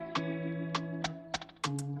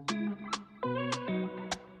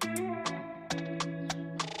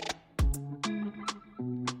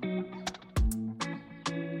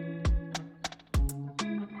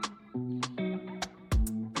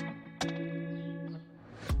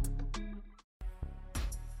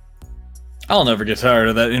I'll never get tired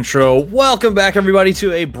of that intro. Welcome back, everybody,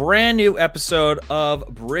 to a brand new episode of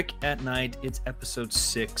Brick at Night. It's episode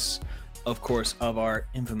 6, of course, of our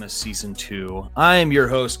infamous season 2. I am your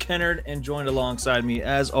host, Kennard, and joined alongside me,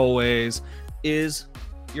 as always, is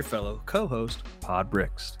your fellow co-host, Pod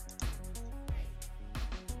Bricks.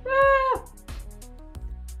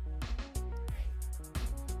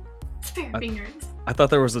 Spare fingers. I thought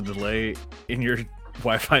there was a delay in your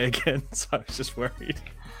Wi-Fi again, so I was just worried.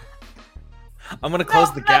 I'm gonna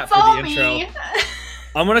close the gap for the intro.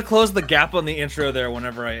 I'm gonna close the gap on the intro there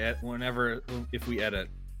if we edit.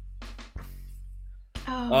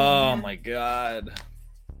 Oh my god!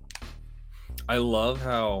 I love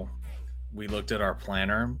how we looked at our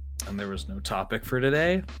planner and there was no topic for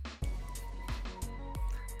today.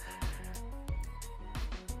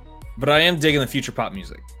 But I am digging the future pop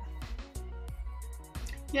music.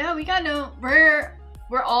 Yeah, we got we're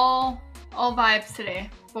all vibes today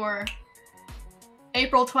for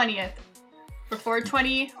April 20th. For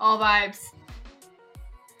 420, all vibes.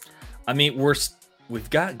 I mean, we've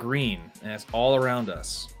got green and it's all around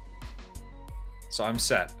us. So I'm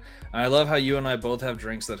set. And I love how you and I both have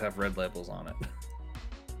drinks that have red labels on it.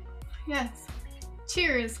 Yes.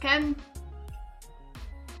 Cheers, Ken.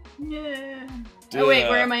 Yeah. Oh wait,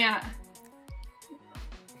 where am I at?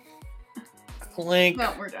 Clink.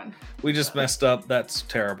 Well, we're done. We just messed up. That's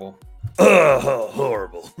terrible.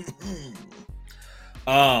 Horrible.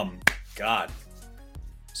 God.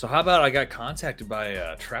 So how about I got contacted by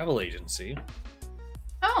a travel agency.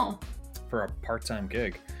 Oh. For a part-time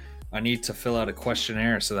gig. I need to fill out a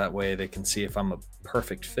questionnaire so that way they can see if I'm a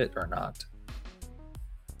perfect fit or not.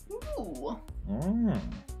 Ooh.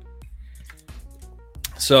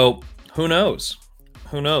 So who knows?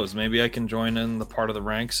 Who knows? Maybe I can join in the part of the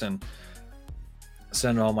ranks and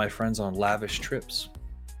send all my friends on lavish trips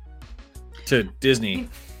to Disney.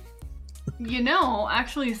 You know,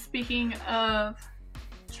 actually, speaking of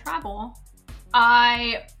travel,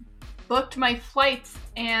 I booked my flights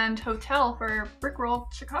and hotel for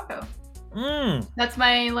Brickroll Chicago. That's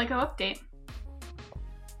my Lego update.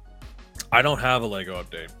 I don't have a Lego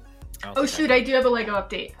update. Oh shoot, I do have a Lego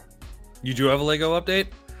update. You do have a Lego update?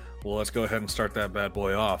 Well, let's go ahead and start that bad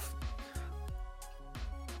boy off.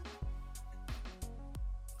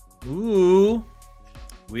 Ooh,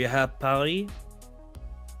 we have Paris.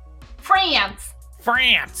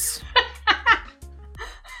 France.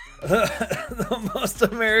 the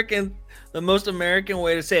most American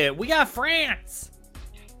way to say it. We got France.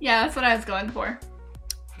 Yeah, that's what I was going for.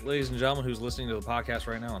 Ladies and gentlemen, who's listening to the podcast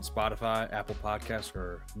right now on Spotify, Apple Podcasts,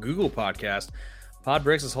 or Google Podcast, Pod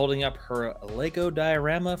Bricks is holding up her Lego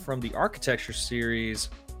diorama from the architecture series,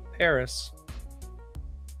 Paris.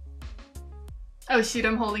 Oh shoot,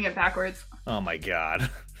 I'm holding it backwards. Oh my god.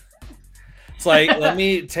 It's like, let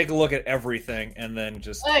me take a look at everything and then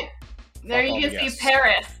just... Look, there you can see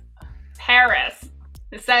Paris. Paris.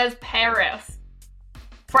 It says Paris.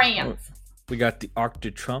 France. We got the Arc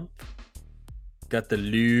de Triomphe. Got the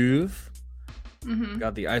Louvre. Mm-hmm.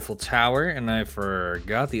 Got the Eiffel Tower. And I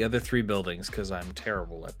forgot the other 3 buildings because I'm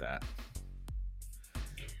terrible at that.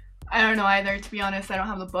 I don't know either, to be honest. I don't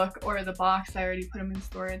have the book or the box. I already put them in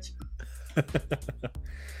storage.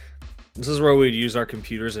 This is where we'd use our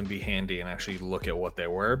computers and be handy and actually look at what they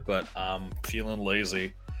were, but I'm feeling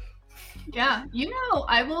lazy. Yeah, you know,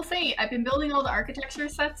 I will say I've been building all the architecture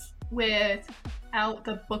sets without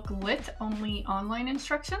the booklet, only online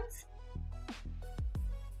instructions.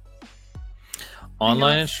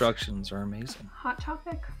 Online instructions are amazing. Hot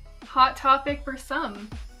topic. Hot topic for some.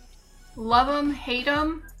 Love them, hate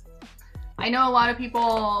them. I know a lot of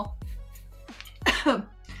people...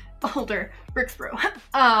 older Bricks Bro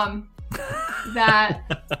that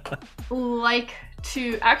like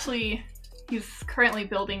to actually, he's currently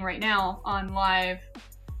building right now on live.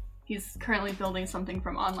 He's currently building something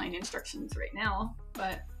from online instructions right now,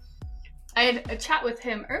 but I had a chat with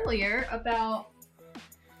him earlier about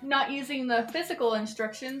not using the physical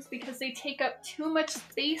instructions because they take up too much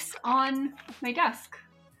space on my desk.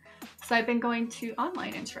 So I've been going to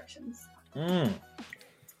online instructions.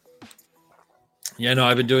 Yeah, no,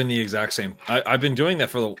 I've been doing the exact same. I've been doing that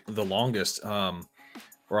for the longest,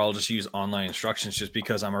 where I'll just use online instructions just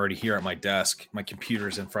because I'm already here at my desk. My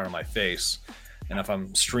computer's in front of my face. And if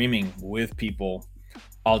I'm streaming with people,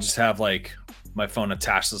 I'll just have like my phone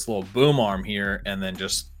attached to this little boom arm here and then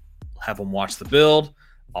just have them watch the build.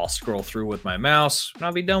 I'll scroll through with my mouse and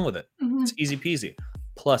I'll be done with it. Mm-hmm. It's easy peasy.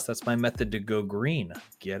 Plus, that's my method to go green.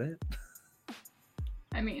 Get it?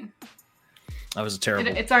 I mean... That was a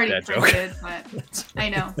terrible It's already printed, but I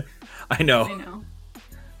know. I know.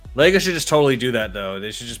 Lego should just totally do that, though.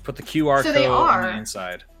 They should just put the QR code on the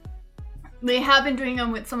inside. They have been doing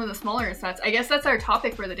them with some of the smaller sets. I guess that's our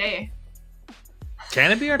topic for the day.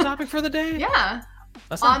 Can it be our topic for the day? Yeah.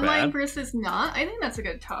 That's not Online bad. versus not. I think that's a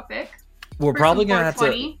good topic. We're For probably some gonna have to.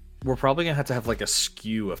 420. We're probably gonna have to have like a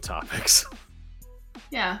skew of topics.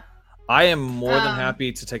 Yeah. I am more than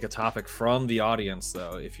happy to take a topic from the audience,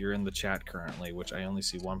 though. If you're in the chat currently, which I only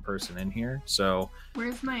see one person in here, so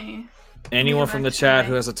Where's my... anyone from the chat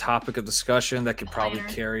who has has a topic of discussion that could probably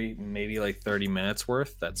planner. carry maybe like 30 minutes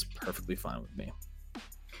worth, that's perfectly fine with me.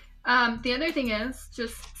 The other thing is,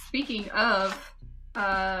 just speaking of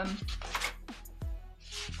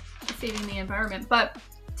saving the environment, but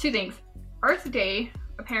two things. Earth Day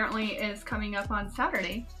apparently is coming up on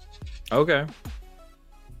Saturday. Okay.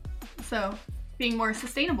 So, being more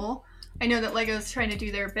sustainable, I know that Lego's trying to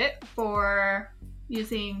do their bit for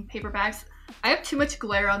using paper bags. I have too much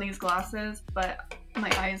glare on these glasses, but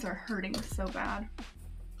my eyes are hurting so bad.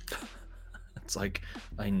 It's like,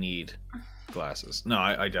 I need glasses. No,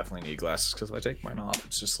 I definitely need glasses because if I take mine off,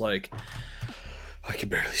 it's just like, I can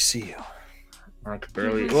barely see you. Or I can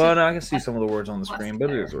barely... Well, no, I can see some of the words on the screen, but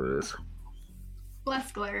it is what it is.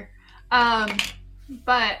 Less glare.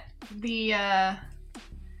 But the...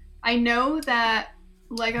 I know that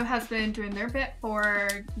Lego has been doing their bit for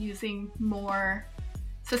using more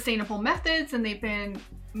sustainable methods, and they've been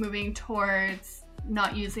moving towards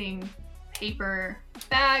not using paper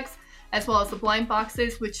bags, as well as the blind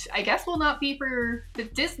boxes, which I guess will not be for the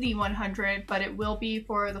Disney 100, but it will be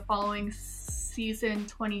for the following season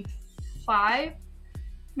 25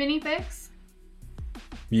 minifigs.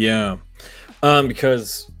 Yeah.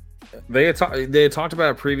 Because they had talked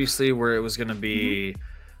about it previously where it was going to be...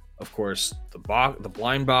 Of course, the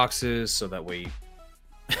blind boxes, so that way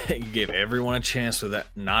you gave everyone a chance without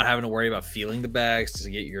not having to worry about feeling the bags to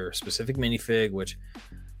get your specific minifig, which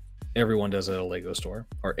everyone does at a Lego store,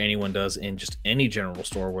 or anyone does in just any general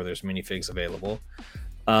store where there's minifigs available.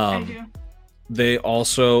 I do. They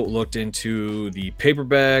also looked into the paper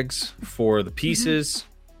bags for the pieces,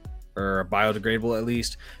 or biodegradable at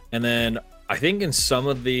least, and then I think in some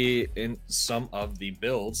of the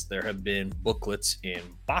builds there have been booklets in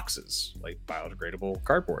boxes, like biodegradable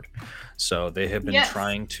cardboard. So they have been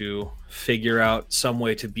trying to figure out some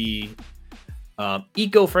way to be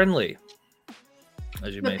eco-friendly,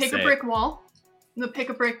 as you may say. The pick-a-brick wall, the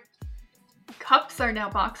pick-a-brick cups are now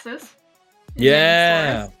boxes.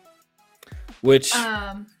 Yeah, which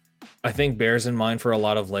I think bears in mind for a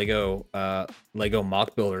lot of Lego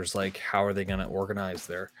mock builders, like how are they going to organize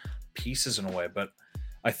their pieces in a way. But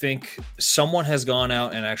I think someone has gone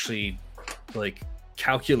out and actually like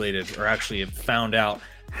calculated or actually found out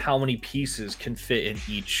how many pieces can fit in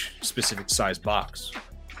each specific size box.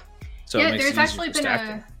 So yeah, it makes there's it actually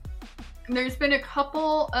been there's been a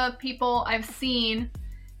couple of people I've seen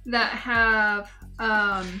that have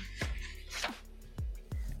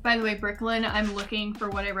by the way, Brooklyn, I'm looking for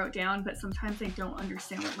what I wrote down, but sometimes I don't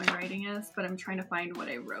understand what my writing is, but I'm trying to find what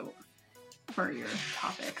I wrote for your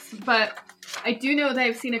topics. But I do know that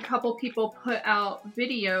I've seen a couple people put out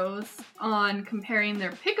videos on comparing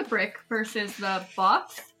their pick-a-brick versus the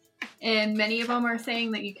box, and many of them are saying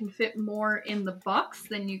that you can fit more in the box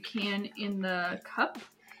than you can in the cup.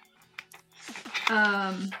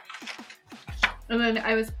 And then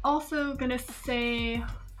I was also gonna say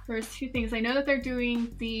there's two things. I know that they're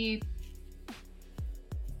doing the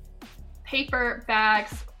paper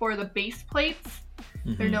bags for the base plates.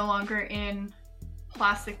 They're no longer in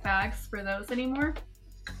plastic bags for those anymore.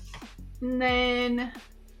 And then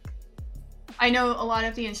I know a lot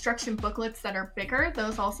of the instruction booklets that are bigger,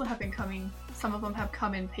 those also have been coming. Some of them have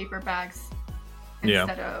come in paper bags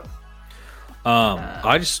instead of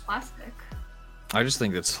plastic. I just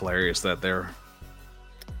think it's hilarious that they're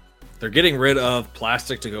getting rid of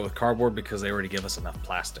plastic to go with cardboard because they already give us enough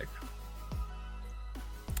plastic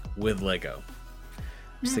with Lego.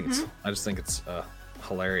 I just think it's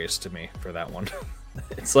hilarious to me for that one.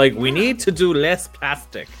 It's like, we need to do less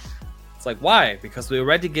plastic. It's like, why? Because we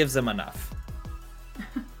already give them enough.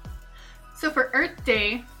 So for Earth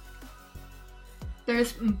Day,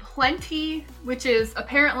 there's plenty, which is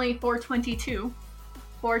apparently 422.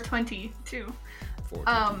 422.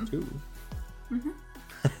 422.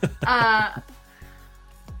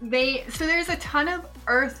 So there's a ton of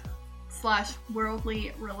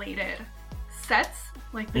Earth/worldly related sets,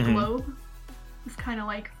 like the globe is kind of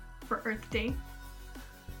like for Earth Day.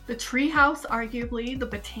 The treehouse, arguably, the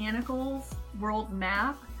botanicals, world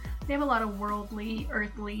map. They have a lot of worldly,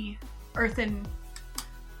 earthy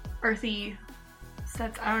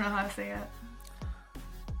sets. I don't know how to say it.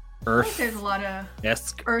 Earth. I think there's a lot of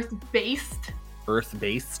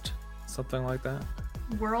Earth-based, something like that.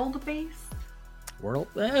 World-based. World?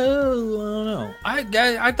 Oh, I don't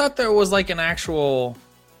know. I thought there was like an actual.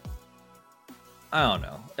 I don't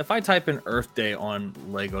know. If I type in Earth Day on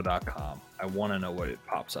Lego.com, I want to know what it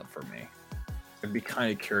pops up for me. I'd be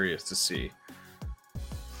kind of curious to see.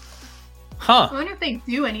 Huh. I wonder if they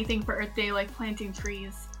do anything for Earth Day, like planting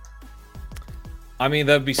trees. I mean,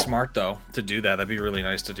 that'd be smart though to do that. That'd be really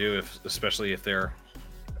nice to do, especially if they're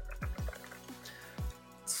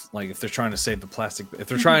like if they're trying to save the plastic. If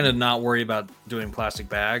they're trying to not worry about doing plastic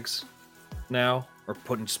bags now or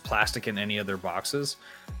putting just plastic in any of their boxes,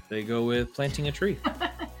 they go with planting a tree.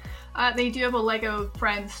 They do have a Lego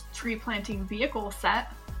Friends tree planting vehicle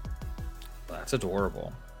set. That's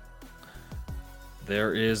adorable.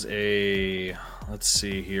 There is a, let's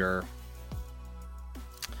see here.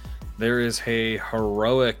 There is a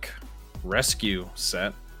heroic rescue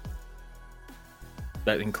set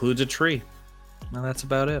that includes a tree. Now that's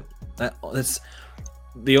about it. That's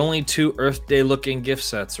the only two Earth Day looking gift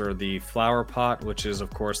sets are the flower pot, which is of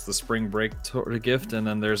course the spring break gift, and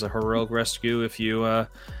then there's a heroic rescue if you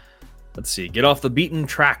let's see, get off the beaten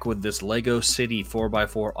track with this Lego City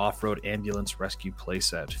 4x4 off-road ambulance rescue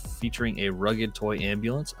playset featuring a rugged toy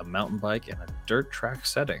ambulance, a mountain bike, and a dirt track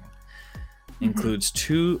setting. Includes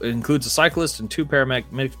a cyclist and 2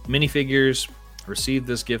 paramedic minifigures. Receive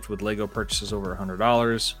this gift with Lego purchases over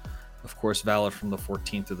 $100. Of course, valid from the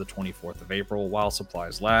 14th to the 24th of April while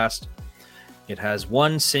supplies last. It has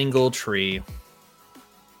one single tree.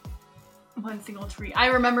 One single tree. I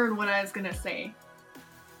remembered what I was going to say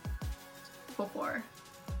before.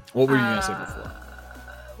 What were you going to say before?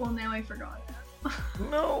 Well, now I forgot.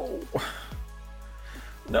 No.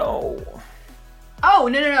 No. Oh,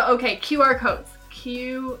 no. Okay, QR codes.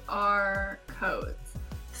 QR codes.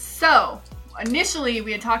 So, initially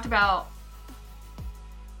we had talked about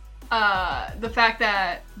the fact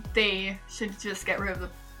that they should just get rid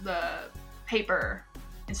of the paper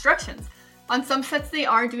instructions. On some sets they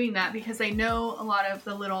are doing that because I know a lot of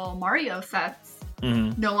the little Mario sets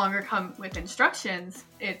no longer come with instructions.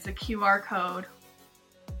 It's a QR code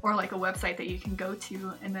or like a website that you can go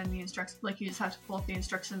to, and then the instructions, like you just have to pull up the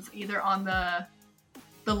instructions either on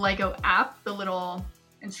the Lego app, the little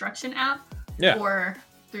instruction app, or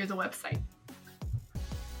through the website.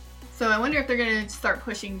 So I wonder if they're going to start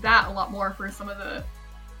pushing that a lot more for some of the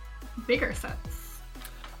bigger sets.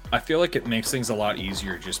 I feel like it makes things a lot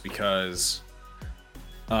easier just because,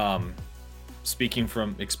 speaking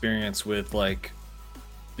from experience with like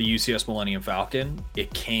the UCS Millennium Falcon,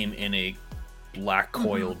 it came in a black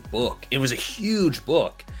coiled book. It was a huge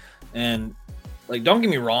book. And like, don't get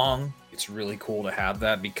me wrong, it's really cool to have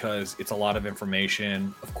that because it's a lot of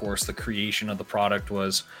information. Of course, the creation of the product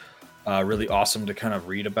was really awesome to kind of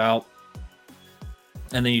read about.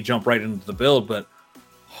 And then you jump right into the build, but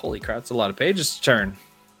holy crap, it's a lot of pages to turn.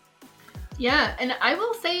 Yeah, and I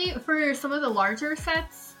will say for some of the larger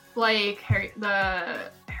sets, like the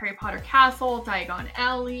Harry Potter Castle, Diagon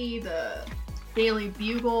Alley, the Daily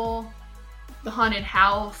Bugle, the Haunted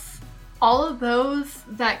House, all of those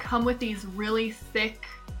that come with these really thick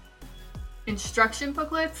instruction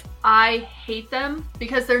booklets, I hate them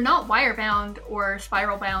because they're not wire bound or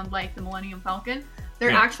spiral bound like the Millennium Falcon. They're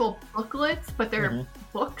actual booklets, but they're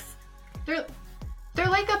books. They're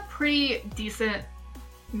like a pretty decent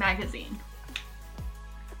magazine.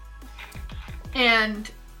 And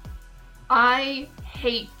I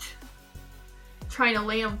hate trying to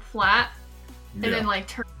lay them flat and then like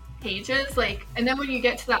turn pages, like, and then when you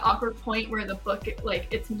get to that awkward point where the book, like,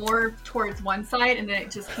 it's more towards one side and then it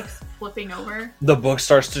just keeps flipping over, the book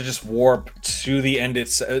starts to just warp to the end. It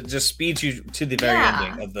just speeds you to the very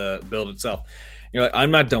ending of the build itself. You're like,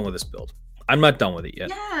 I'm not done with this build. I'm not done with it yet.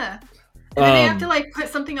 Yeah. And then they have to like put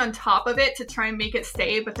something on top of it to try and make it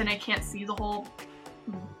stay, but then I can't see the whole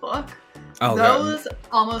book. Those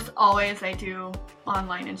almost always I do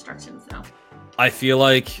online instructions now. I feel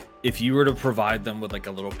like if you were to provide them with like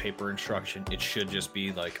a little paper instruction, it should just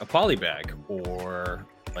be like a poly bag or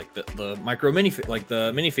like the micro minifig, like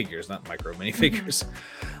the minifigures, not micro minifigures,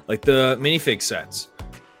 like the minifig sets.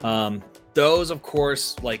 Those, of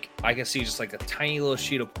course, like I can see just like a tiny little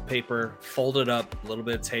sheet of paper, folded up, a little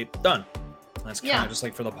bit of tape, done. That's kind of just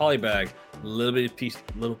like for the poly bag, a little piece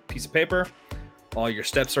of paper, all your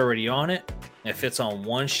steps are already on it. It fits on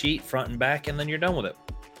one sheet, front and back, and then you're done with it.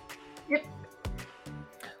 Yep.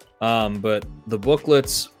 But the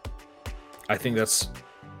booklets, I think that's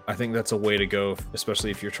a way to go,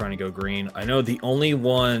 especially if you're trying to go green. I know the only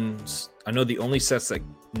sets that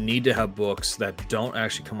need to have books that don't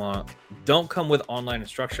actually come with online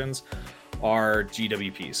instructions are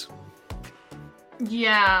GWPs.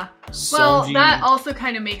 Yeah. Some Well, G- that also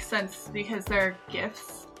kind of makes sense because they're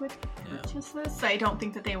gifts with purchases. So I don't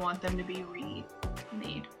think that they want them to be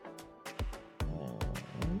remade.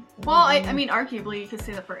 Well, I mean, arguably, you could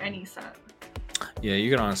say that for any set. Yeah,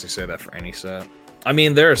 you can honestly say that for any set. I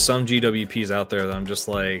mean, there are some GWPs out there that I'm just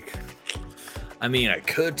like, I mean, I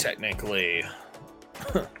could technically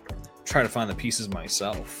try to find the pieces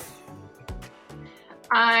myself.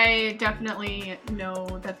 I definitely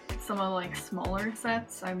know that some of like smaller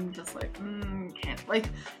sets, I'm just like, can't. Like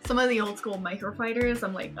some of the old school microfighters,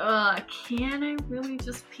 I'm like, can I really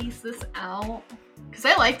just piece this out? Because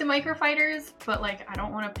I like the microfighters, but like I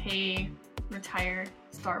don't want to pay retired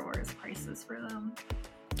Star Wars prices for them.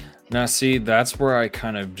 Now, see, that's where I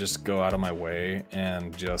kind of just go out of my way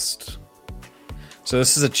and just. So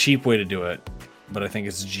this is a cheap way to do it, but I think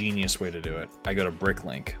it's a genius way to do it. I go to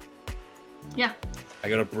Bricklink. Yeah. I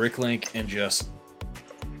go to Bricklink and just,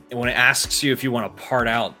 and when it asks you if you want to part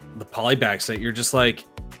out the polybag set, you're just like,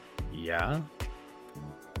 yeah.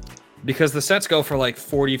 Because the sets go for like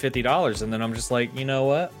 $40, $50, and then I'm just like, you know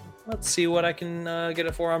what? Let's see what I can get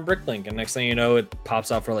it for on Bricklink. And next thing you know, it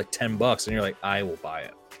pops out for like $10, and you're like, I will buy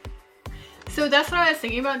it. So that's what I was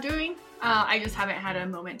thinking about doing. I just haven't had a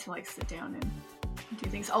moment to like sit down and do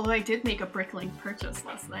things. Although I did make a Bricklink purchase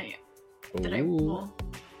last night that I will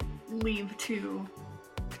leave to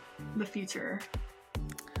the future.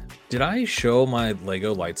 Did I show my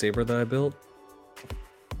Lego lightsaber that I built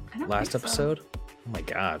last think episode? So. Oh my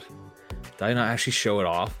god. Did I not actually show it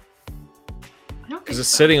off? I don't Because think it's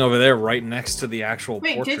so. sitting over there right next to the actual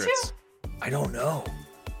portraits. Did you? I don't know.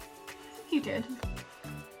 You did.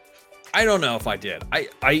 I don't know if I did.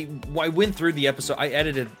 I went through the episode. I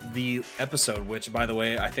edited the episode, which, by the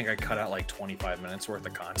way, I think I cut out like 25 minutes worth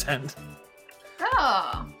of content.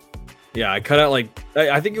 Oh. Yeah, I cut out like,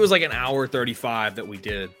 I think it was like an hour 35 that we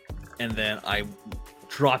did. And then I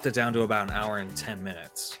dropped it down to about an hour and 10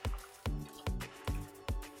 minutes.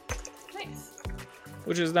 Nice.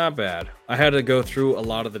 Which is not bad. I had to go through a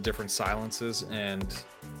lot of the different silences, and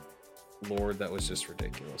Lord, that was just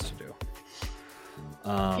ridiculous to do.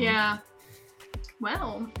 Yeah.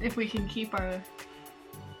 Well, if we can keep our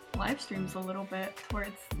live streams a little bit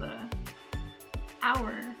towards the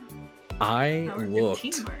hour. I looked.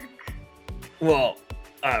 15 mark. Well,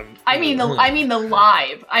 I mean the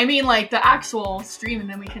live. I mean like the actual stream, and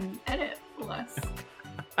then we can edit less.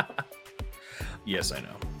 Yes, I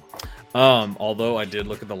know. Although I did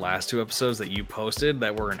look at the last two episodes that you posted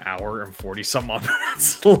that were an hour and 40 some odd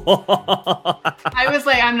minutes long. I was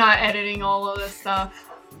like, I'm not editing all of this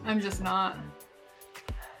stuff. I'm just not.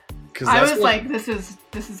 I was like, this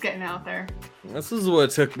is getting out there. This is what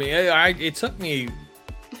it took me. It took me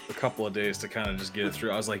a couple of days to kind of just get it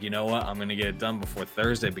through. I was like, you know what? I'm going to get it done before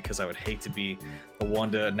Thursday because I would hate to be the one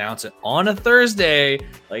to announce it on a Thursday.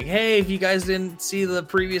 Like, hey, if you guys didn't see the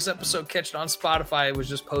previous episode, catch it on Spotify. It was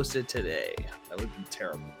just posted today. That would be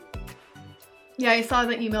terrible. Yeah, I saw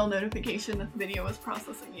the email notification that the video was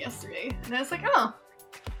processing yesterday. And I was like, oh,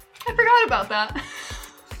 I forgot about that.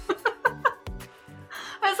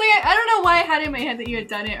 I was like, I don't know why I had in my head that you had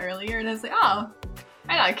done it earlier. And I was like, oh,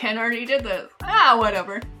 I thought Ken already did this.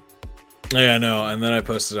 Whatever. Yeah, no. And then I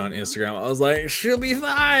posted it on Instagram. I was like, she'll be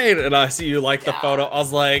fine. And I see you like the photo. I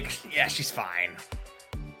was like, yeah, she's fine.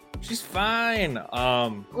 She's fine.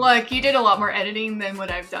 Look, you did a lot more editing than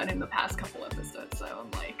what I've done in the past couple episodes. So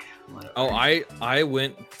I'm like, whatever. Oh, I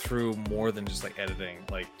went through more than just like editing,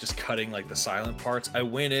 like just cutting like the silent parts. I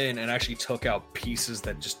went in and actually took out pieces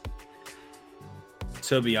that just,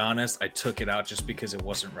 to be honest, I took it out just because it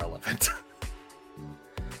wasn't relevant.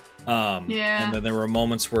 Yeah. And then there were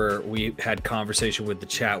moments where we had conversation with the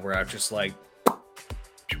chat where I just like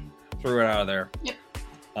threw it out of there. Yep.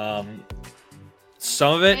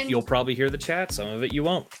 Some of it you'll probably hear the chat, some of it you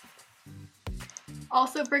won't.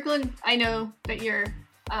 Also, Bricklin, I know that you're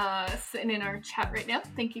sitting in our chat right now.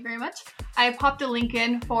 Thank you very much. I popped a link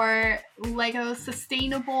in for Lego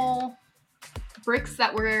sustainable bricks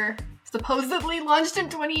that were supposedly launched in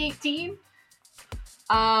 2018.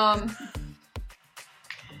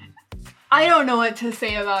 I don't know what to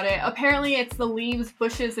say about it. Apparently it's the leaves,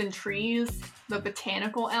 bushes, and trees, the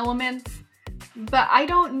botanical elements. But I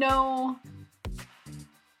don't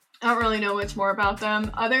really know much more about them,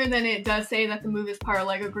 other than it does say that the move is part of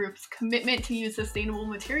LEGO Group's commitment to use sustainable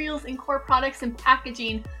materials in core products and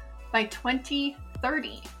packaging by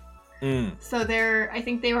 2030. So I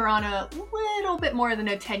think they were on a little bit more than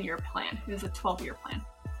a 10-year plan. It was a 12-year plan.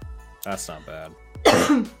 That's not bad.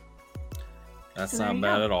 That's So not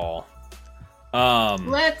bad at all.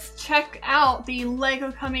 Let's check out the LEGO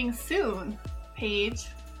Coming Soon page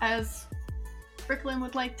as Brooklyn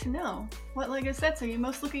would like to know, what LEGO sets are you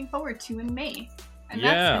most looking forward to in May? And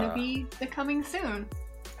Yeah. that's going to be the coming soon.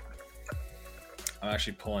 I'm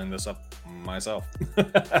actually pulling this up myself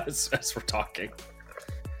as we're talking.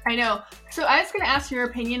 I know. So I was going to ask your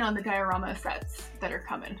opinion on the diorama sets that are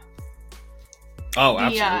coming. Oh,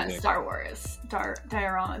 the, absolutely. Star Wars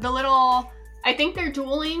diorama. The little, I think they're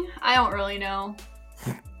dueling. I don't really know.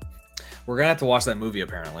 We're going to have to watch that movie,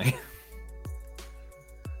 apparently.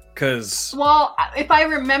 Because... Well, if I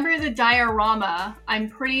remember the diorama, I'm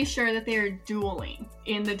pretty sure that they are dueling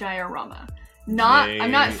in the diorama.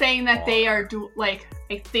 I'm not saying that they are I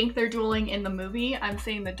think they're dueling in the movie. I'm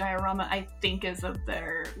saying the diorama, I think, is of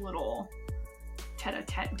their little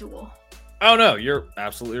tete-a-tete duel. Oh no, you're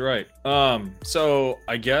absolutely right. So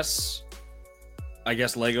I guess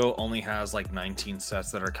Lego only has like 19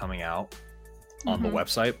 sets that are coming out on the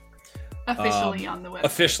website. Officially on the website.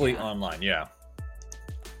 Officially online, yeah.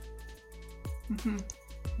 Mm-hmm.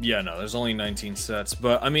 Yeah, no, there's only 19 sets,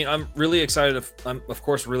 but I mean, I'm really excited. I'm of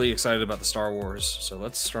course really excited about the Star Wars. So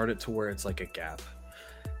let's start it to where it's like a gap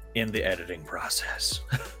in the editing process.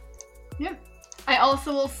 Yeah. I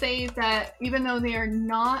also will say that even though they are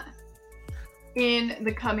not in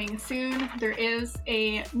the coming soon, there is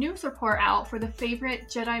a news report out for the favorite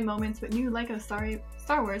Jedi moments with new LEGO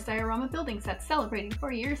Star Wars diorama building sets celebrating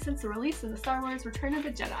 40 years since the release of the Star Wars Return of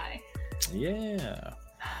the Jedi. Yeah.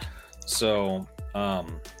 So, a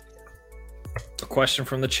question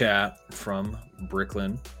from the chat from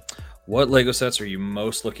Bricklin. What LEGO sets are you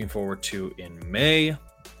most looking forward to in May?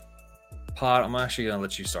 Pod, I'm actually going to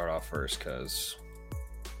let you start off first, because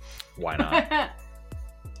why not?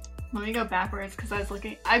 Let me go backwards, because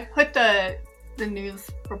I put the news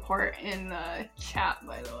report in the chat,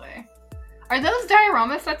 by the way. Are those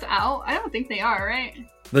diorama sets out? I don't think they are, right?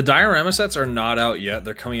 The diorama sets are not out yet.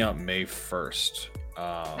 They're coming out May 1st.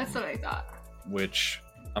 That's what I thought. Which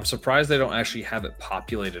I'm surprised they don't actually have it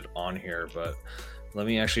populated on here, but let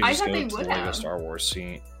me actually just go to the LEGO Star Wars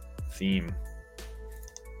theme.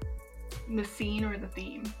 The scene or the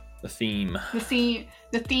theme? The theme.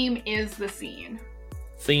 The theme is the scene.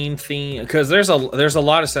 Theme, because there's a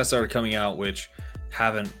lot of sets that are coming out which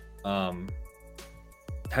haven't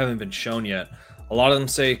been shown yet. A lot of them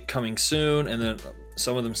say coming soon, and then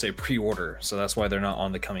some of them say pre-order, so that's why they're not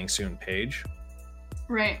on the coming soon page.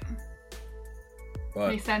 Right. But,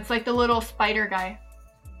 makes sense. Like the little spider guy.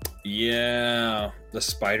 Yeah, the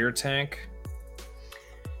spider tank.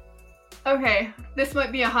 Okay, this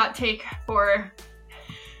might be a hot take for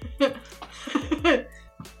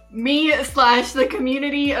me / the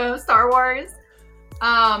community of Star Wars.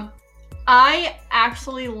 I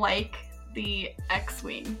actually like the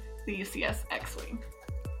X-Wing, the UCS X-Wing.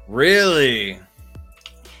 Really?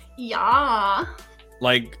 Yeah.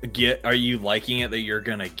 Like, are you liking it that you're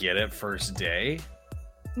gonna get it first day?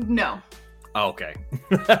 No. Oh, okay.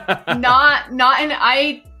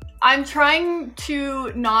 I'm trying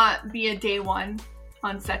to not be a day one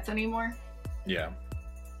on sets anymore. Yeah.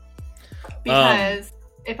 Because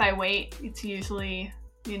if I wait, it's usually,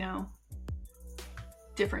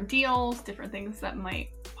 different deals, different things that might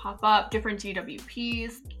pop up, different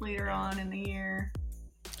GWPs later on in the year.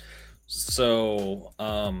 So,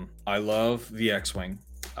 I love the X-Wing.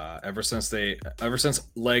 Ever since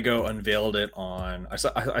Lego unveiled it on,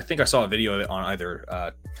 I think I saw a video of it on either,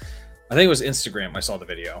 I think it was Instagram. I saw the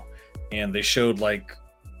video, and they showed like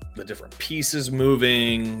the different pieces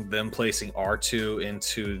moving, them placing R2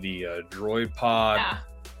 into the droid pod. Yeah.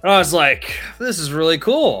 And I was like, this is really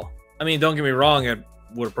cool. I mean, don't get me wrong, I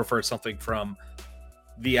would have preferred something from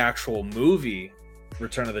the actual movie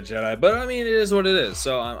Return of the Jedi, but I mean, it is what it is,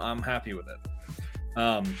 so I'm happy with it.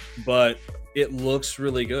 But it looks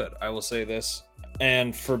really good, I will say this,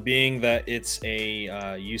 and for being that it's a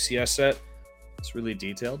UCS set, it's really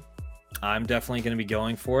detailed. I'm definitely going to be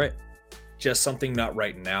going for it. Just something not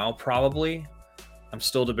right now, probably. I'm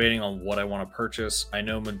still debating on what I want to purchase. I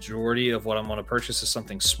know majority of what I want to purchase is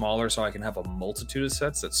something smaller, so I can have a multitude of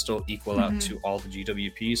sets that still equal out to all the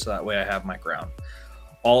GWPs, so that way I have my ground.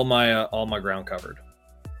 All my ground covered.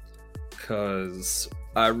 Because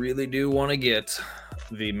I really do want to get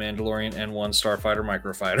the Mandalorian N1 Starfighter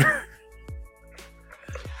Microfighter.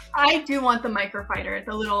 I do want the Microfighter,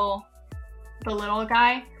 the little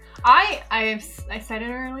guy. I said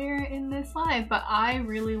it earlier in this live, but I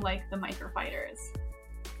really like the Microfighters.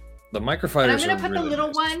 The Microfighters are I'm gonna put really the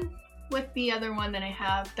little nice. one with the other one that I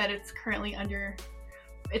have that it's currently under.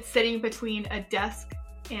 It's sitting between a desk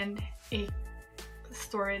and a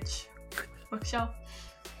storage bookshelf.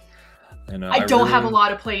 I know. I don't have a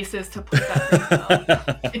lot of places to put that thing,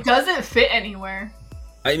 though. It doesn't fit anywhere.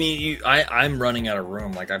 I mean, I'm running out of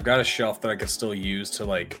room. Like, I've got a shelf that I could still use to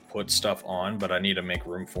like put stuff on, but I need to make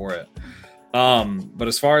room for it. But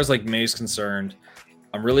as far as like May's concerned,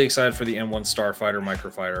 I'm really excited for the M1 Starfighter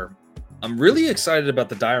Microfighter. I'm really excited about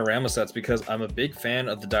the diorama sets because I'm a big fan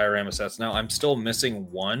of the diorama sets. Now, I'm still missing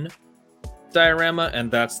one diorama,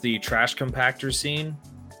 and that's the trash compactor scene.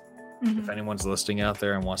 If anyone's listening out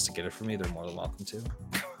there and wants to get it for me, they're more than welcome to.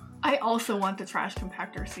 I also want the trash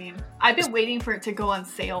compactor scene. I've been waiting for it to go on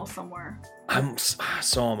sale somewhere.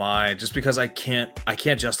 So am I. Just because I can't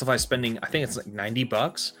justify spending. I think it's like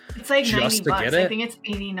 $90. It's like just $90. To get it. I think it's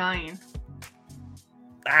 $89.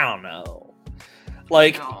 I don't know.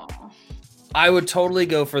 Like, No. I would totally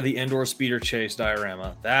go for the indoor speeder chase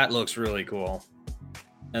diorama. That looks really cool.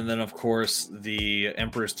 And then, of course, the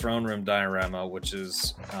Emperor's Throne Room diorama, which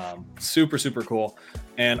is super, super cool.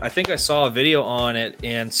 And I think I saw a video on it,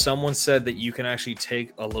 and someone said that you can actually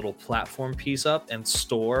take a little platform piece up and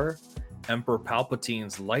store Emperor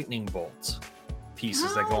Palpatine's lightning bolt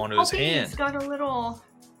pieces that go onto his hand.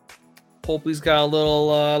 Pulpy's got a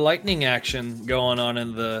little lightning action going on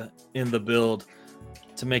in the build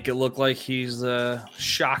to make it look like he's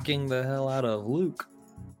shocking the hell out of Luke,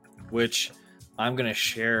 which I'm going to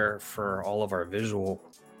share for all of our visual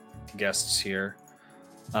guests here.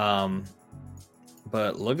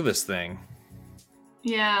 But look at this thing.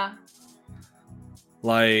 Yeah.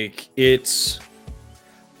 Like, it's...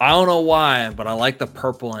 I don't know why, but I like the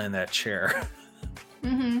purple in that chair.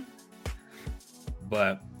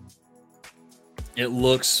 But it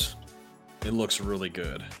looks really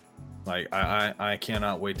good. Like, I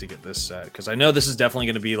cannot wait to get this set, because I know this is definitely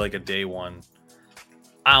going to be like a day one.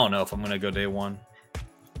 I don't know if I'm going to go day one.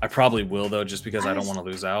 I probably will, though, just because I don't want to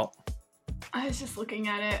lose out. I was just looking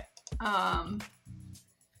at it on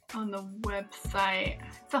the website.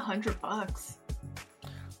 It's $100.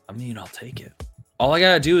 I mean, I'll take it. All I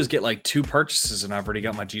got to do is get like 2 purchases, and I've already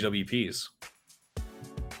got my GWPs.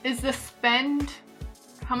 Is the spend...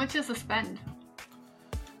 How much is the spend?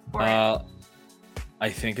 I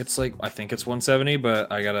think it's 170,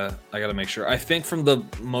 but I gotta make sure. I think from the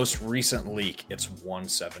most recent leak, it's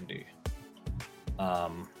 170.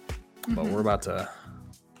 But we're about to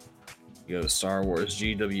go to Star Wars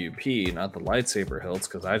GWP, not the lightsaber hilts,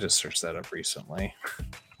 because I just searched that up recently.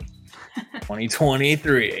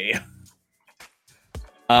 2023.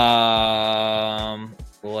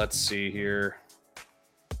 Let's see here.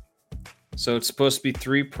 So it's supposed to be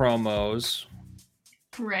 3 promos.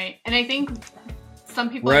 Right, and I think some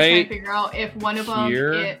people are trying to figure out if one of them,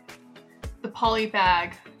 the poly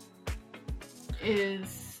bag,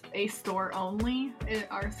 is a store only.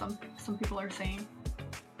 Some people are saying.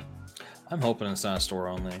 I'm hoping it's not a store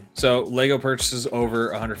only. So Lego purchases over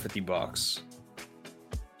 $150.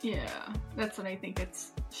 Yeah, that's what I think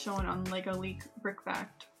it's showing on Lego Leak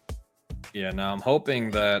Brickfact. Yeah, now I'm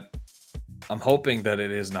hoping that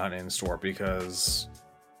it is not in store, because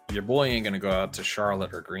your boy ain't gonna go out to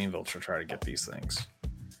Charlotte or Greenville to try to get these things.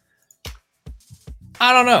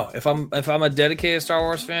 I don't know if I'm a dedicated Star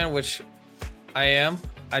Wars fan, which I am.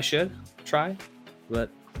 I should try, but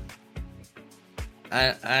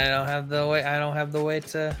I don't have the way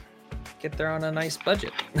to get there on a nice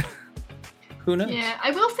budget. Who knows? Yeah,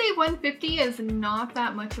 I will say 150 is not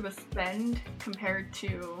that much of a spend compared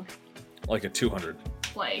to like a 200.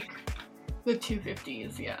 Like the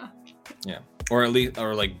 250s, yeah. Yeah. Or at least,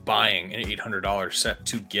 or like buying an $800 set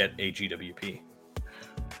to get a GWP.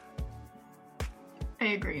 I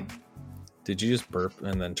agree. Did you just burp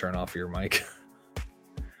and then turn off your mic?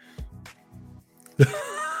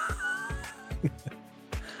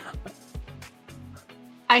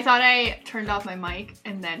 I thought I turned off my mic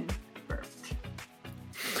and then burped.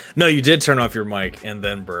 No, you did turn off your mic and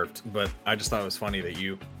then burped, but I just thought it was funny that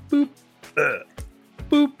you boop,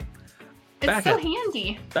 boop. It's so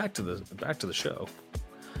handy. Back to the show.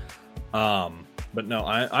 But no,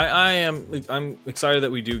 I'm excited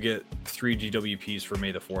that we do get 3 GWPs for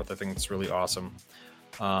May the 4th. I think it's really awesome.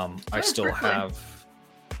 I still have,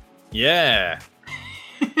 yeah.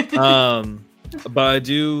 But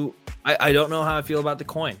I don't know how I feel about the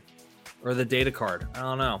coin or the data card. I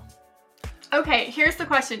don't know. Okay, here's the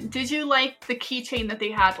question. Did you like the keychain that they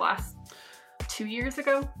had last 2 years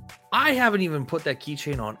ago? I haven't even put that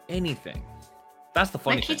keychain on anything. That's the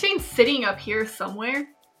funny thing. My keychain's sitting up here somewhere.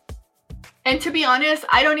 And to be honest,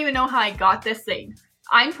 I don't even know how I got this thing.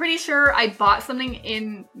 I'm pretty sure I bought something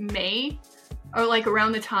in May or like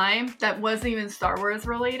around the time that wasn't even Star Wars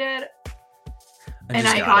related. And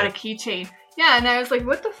I got a keychain. Yeah, and I was like,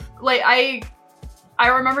 what the like I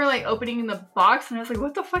remember like opening the box and I was like,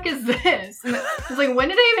 what the fuck is this? And I was like, when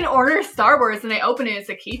did I even order Star Wars? And I opened it, it's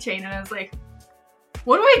a keychain, and I was like,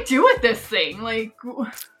 what do I do with this thing? Like,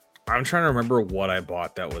 I'm trying to remember what I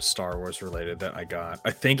bought that was Star Wars related that I got.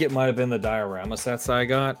 I think it might have been the diorama sets that I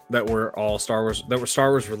got that were all Star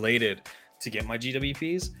Wars related to get my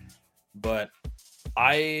GWPs. But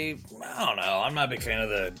I don't know. I'm not a big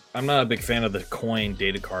fan of the coin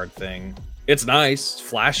data card thing. It's nice, it's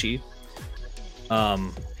flashy.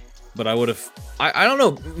 But I would have. I don't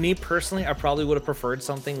know. Me personally, I probably would have preferred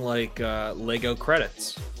something like Lego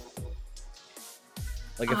credits.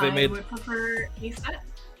 Like if they made. I would prefer a set.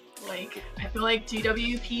 Like, I feel like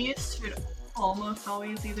GWPs should almost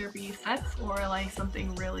always either be sets or like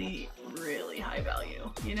something really, really high value.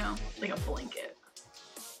 You know, like a blanket.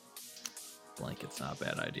 Blanket's not a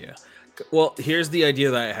bad idea. Well, here's the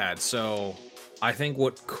idea that I had. So I think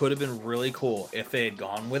what could have been really cool if they had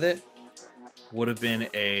gone with it would have been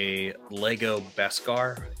a Lego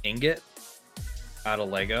Beskar ingot out of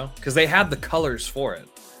Lego, because they had the colors for it.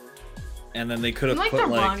 And then they could have I'm put the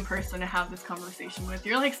like wrong person to have this conversation with.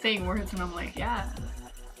 You're like saying words, and I'm like, yeah.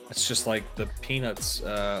 it's just like the Peanuts.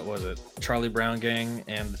 Was it Charlie Brown gang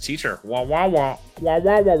and the teacher? Wah wah wah wah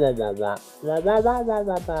wah wah wah wah wah wah wah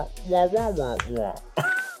wah wah wah wah wah wah.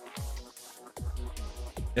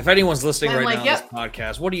 If anyone's listening right now on this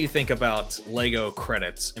podcast, what do you think about Lego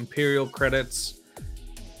credits, Imperial credits,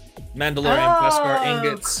 Mandalorian Beskar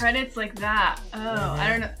ingots? Credits like that. Oh, I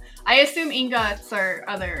don't know. I assume ingots are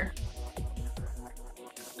other.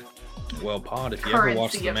 Well, Pod, if you ever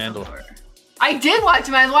watched The Mandalorian. I did watch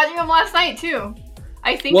them. I was watching them last night, too.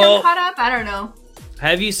 I think I'm caught up. I don't know.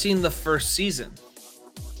 Have you seen the first season?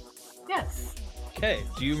 Yes. Okay.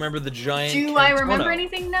 Do you remember the giant Do I remember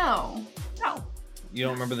anything? No. No. You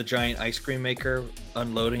don't remember the giant ice cream maker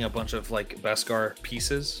unloading a bunch of, like, Beskar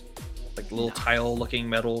pieces? Like little tile-looking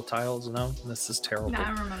metal tiles? No? This is terrible. No, I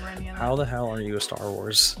don't remember any of that. How the hell are you a Star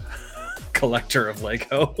Wars collector of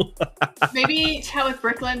Lego? Maybe chat with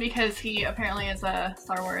Brooklyn, because he apparently is a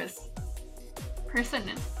Star Wars person.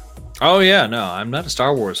 Oh yeah, no, I'm not a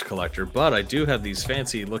Star Wars collector, but I do have these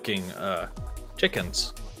fancy looking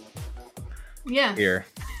chickens. Yeah. Here.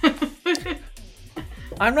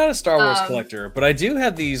 I'm not a Star Wars collector, but I do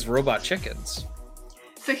have these robot chickens.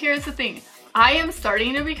 So here's the thing. I am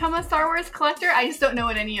starting to become a Star Wars collector. I just don't know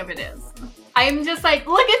what any of it is. I'm just like,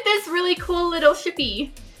 look at this really cool little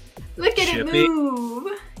shippy. Look at it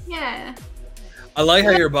move. Yeah. I like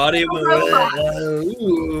how your body moves.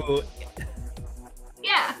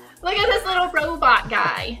 Yeah. Look at this little robot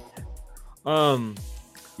guy.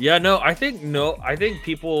 Yeah, I think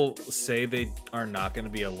people say they are not going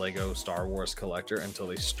to be a Lego Star Wars collector until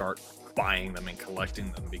they start buying them and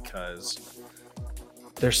collecting them, because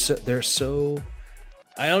they're so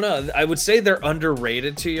I don't know. I would say they're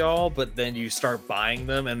underrated to y'all, but then you start buying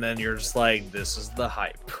them and then you're just like, this is the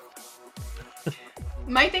hype.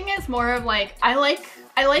 My thing is more of like, I like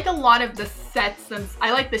a lot of the sets.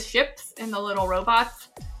 I like the ships and the little robots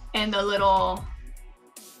and the little.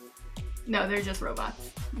 No, they're just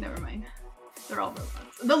robots. Never mind. They're all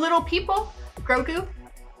robots. The little people, Grogu.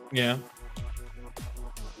 Yeah.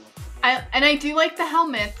 I do like the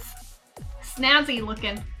helmets. Snazzy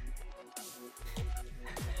looking.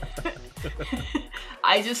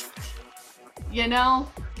 I just,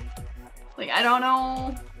 like, I don't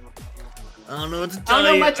know what to tell you.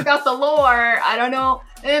 I don't know much about the lore. I don't know.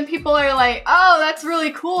 And then people are like, oh, that's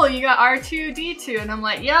really cool. You got R2-D2. And I'm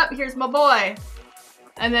like, yep, here's my boy.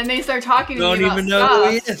 And then they start talking to me about stuff. Don't even know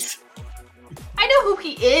who he is. I know who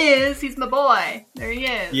he is. He's my boy. There he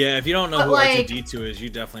is. Yeah, if you don't know who R2-D2 is, you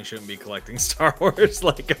definitely shouldn't be collecting Star Wars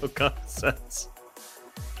Lego concepts.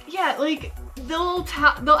 Yeah, like, they'll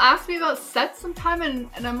ask me about sets sometime, and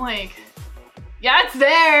I'm like, yeah, it's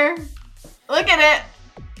there. Look at it.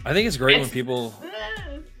 I think it's great when people.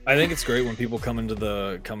 I think it's great when people come into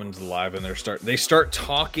the live and they start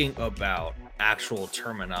talking about actual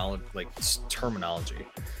terminology,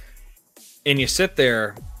 and you sit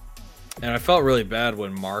there. And I felt really bad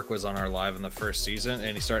when Mark was on our live in the first season,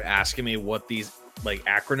 and he started asking me what these like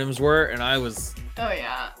acronyms were, and I was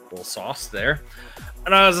a little sauce there,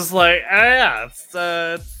 and I was just like, and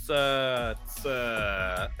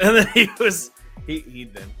then he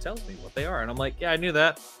then tells me what they are, and I'm like, yeah, I knew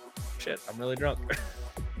that. Shit, I'm really drunk.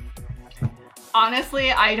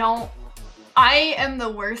 Honestly, I am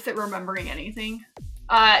the worst at remembering anything.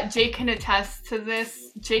 Jake can attest to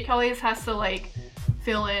this. Jake always has to like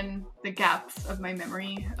fill in the gaps of my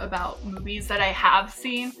memory about movies that I have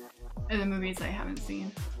seen and the movies I haven't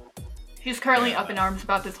seen. He's currently up in arms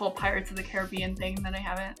about this whole Pirates of the Caribbean thing that I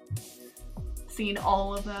haven't seen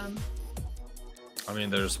all of them. I mean,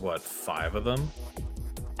 there's what, 5 of them?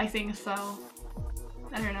 I think so.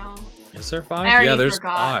 I don't know. Is there 5? Yeah, there's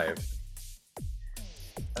 5.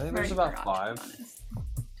 think I there's already about forgot, to 5. be honest.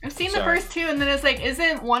 I've seen the Sorry. first 2, and then it's like,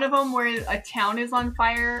 isn't one of them where a town is on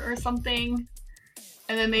fire or something?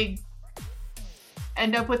 And then they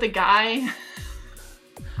end up with a guy?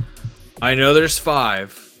 I know there's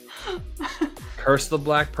 5. Curse of the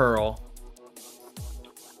Black Pearl.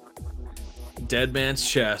 Dead Man's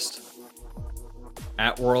Chest.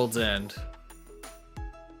 At World's End.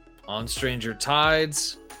 On Stranger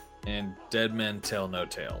Tides. And Dead Men Tell No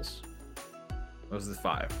Tales. Those are the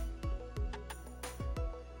 5.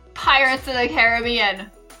 Pirates of the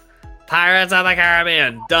Caribbean. Pirates of the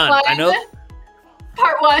Caribbean. Done. What? I know.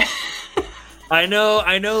 Part 1. I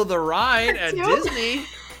know the ride at Two? Disney.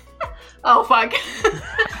 Oh, fuck.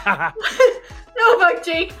 No, fuck,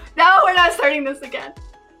 Jake. No, we're not starting this again.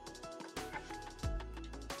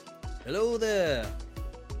 Hello there.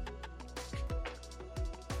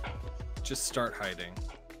 Just start hiding.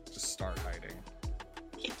 Just start hiding.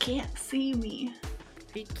 You can't see me.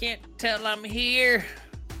 He can't tell I'm here.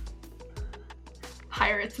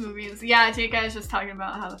 Pirates movies. Yeah, Jake, I was just talking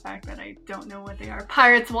about how the fact that I don't know what they are.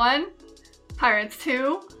 Pirates 1, Pirates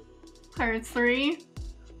 2, Pirates 3,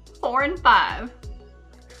 4, and 5.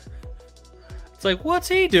 It's like, what's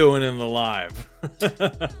he doing in the live?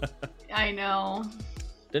 I know.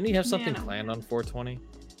 Didn't he have something Man, planned on 420?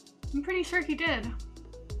 I'm pretty sure he did.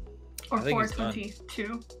 Or I think he's done.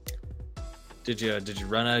 422. Did you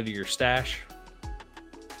run out of your stash?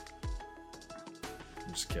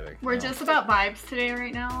 I'm just kidding. We're No. just about vibes today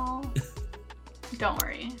right now. Don't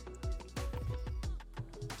worry.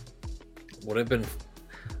 Would have been.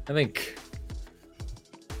 I think.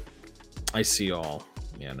 I see all.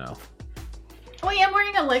 Yeah, no. Oh, yeah, I'm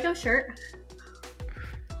wearing a Lego shirt.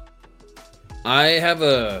 I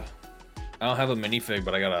don't have a minifig,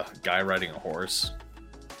 but I got a guy riding a horse.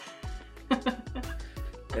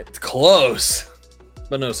 It's close,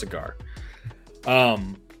 but no cigar.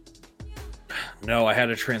 No, I had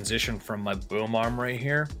to transition from my boom arm right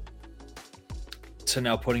here to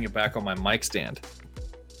now putting it back on my mic stand.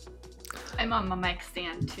 I'm on my mic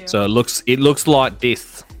stand too. So it looks like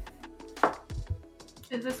this.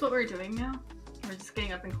 Is this what we're doing now? We're just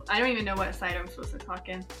getting up and I don't even know what side I'm supposed to talk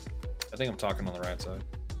in. I think I'm talking on the right side.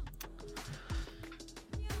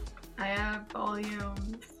 I have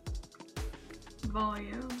volumes.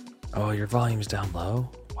 Volume. Oh, your volume's down low?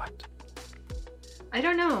 What? I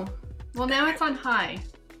don't know. Well, now it's on high.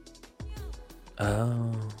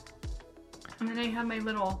 Oh. And then I have my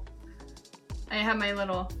little.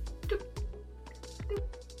 Doop.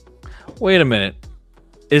 Wait a minute.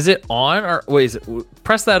 Is it on or wait? Is it?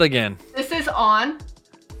 Press that again. This is on.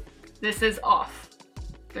 This is off.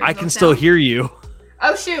 There's I no can still sound. hear you.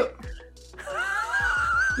 Oh shoot!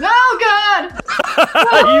 No,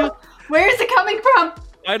 God! Where is it coming from?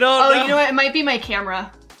 I don't know. You know what? It might be my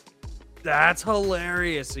camera. That's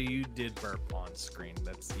hilarious. So you did burp on screen.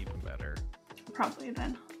 That's even better. Probably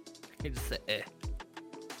then. It's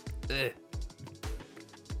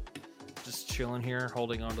just chilling here,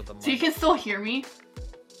 holding onto the mic. So you can still hear me?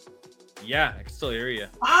 Yeah, I can still hear you.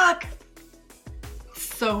 Fuck!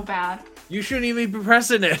 So bad. You shouldn't even be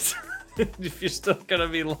pressing it if you're still gonna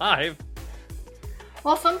be live.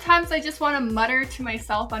 Well, sometimes I just want to mutter to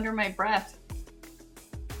myself under my breath.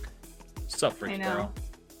 What's up, Rick I know.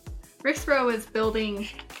 Bro? Ricksbro was building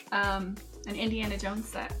an Indiana Jones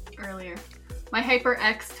set earlier. My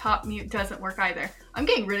HyperX top mute doesn't work either. I'm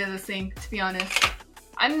getting rid of this thing, to be honest.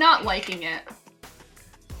 I'm not liking it.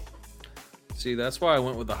 See, that's why I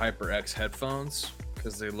went with the HyperX headphones,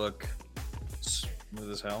 because they look smooth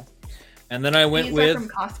as hell. And then I went These with are from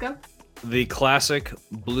Costco. the classic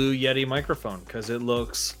Blue Yeti microphone, because it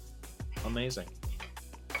looks amazing.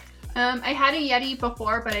 I had a Yeti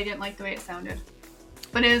before, but I didn't like the way it sounded.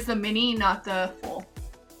 But it is the mini, not the full.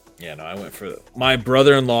 Yeah, no, I went for my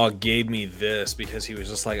brother-in-law gave me this because he was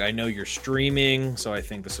just like, I know you're streaming, so I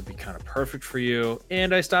think this would be kind of perfect for you.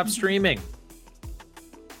 And I stopped streaming.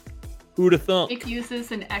 Who'da thunk? It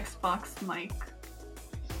uses an Xbox mic.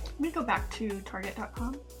 Let me go back to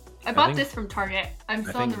Target.com. I bought this from Target. I'm I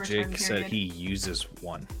still in the think return Jake period. said he uses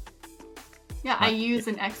one. Yeah, I use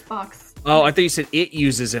an Xbox. Oh, I thought you said it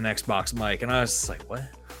uses an Xbox mic, and I was just like, what?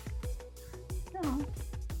 No.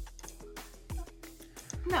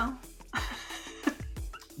 No.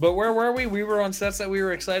 But where were we? We were on sets that we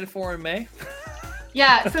were excited for in May.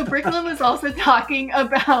 Yeah, so Bricklin was also talking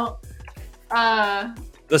about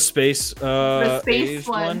The space, space aged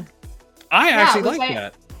one. I actually which like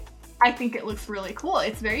that. I think it looks really cool.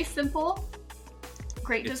 It's very simple.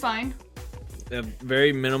 Great design. A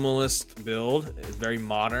very minimalist build. It's very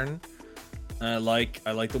modern. I like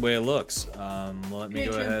the way it looks. Let me Me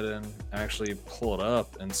go too. ahead and actually pull it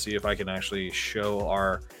up and see if I can actually show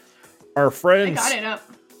our I friends. got it up.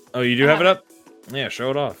 Oh, you do have it up? Yeah, show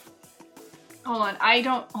it off. Hold on.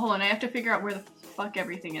 Hold on. I have to figure out where the fuck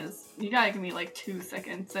everything is. You gotta give me like 2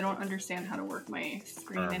 seconds. I don't understand how to work my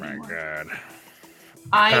screen anymore. Oh my god.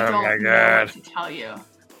 I Oh my don't know God. what to tell you.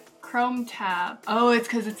 Chrome tab. Oh, it's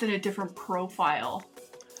because it's in a different profile.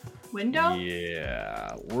 Window?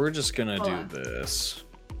 Yeah, we're just gonna Hold do on. this.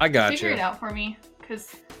 I got Figure you. it out for me,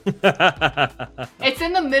 because it's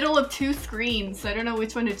in the middle of 2 screens, so I don't know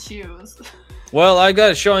which one to choose. Well, I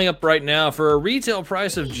got it showing up right now for a retail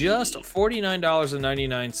price of just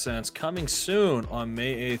 $49.99, coming soon on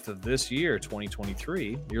May 8th of this year,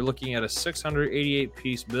 2023. You're looking at a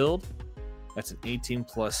 688-piece build. That's an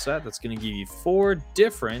 18-plus set. That's going to give you 4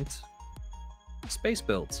 different space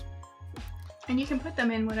builds, And you can put them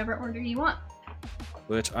in whatever order you want.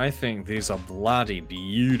 which I think these are bloody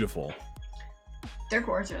beautiful. They're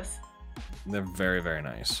gorgeous. They're very, very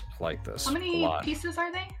nice. I like this. How a many lot. pieces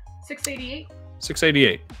are they? 688?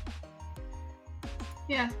 688.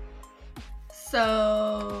 Yeah.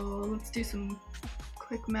 So let's do some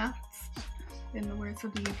quick maths in the words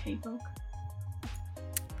of the UK book.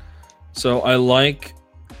 So I like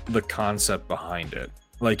the concept behind it.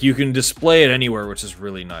 Like, you can display it anywhere, which is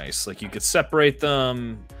really nice. Like, you could separate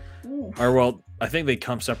them, Ooh. or well, I think they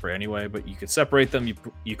come separate anyway, but you could separate them,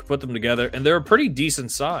 you could put them together, and they're a pretty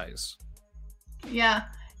decent size. Yeah.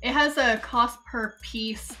 It has a cost per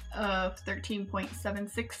piece of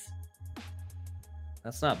 13.76.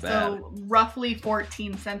 That's not bad. So roughly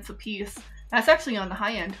 14 cents a piece. That's actually on the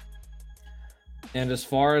high end. And as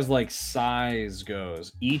far as like size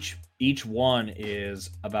goes, each one is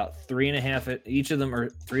about 3.5. Each of them are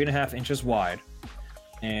 3.5 inches wide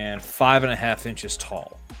and 5.5 inches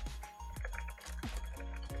tall.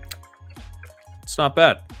 It's not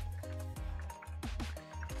bad.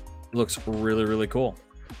 It looks really, really cool.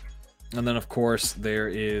 And then, of course, there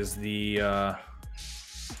is the, I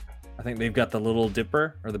think they've got the little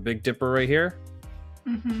dipper, or the big dipper right here.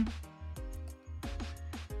 Mm-hmm.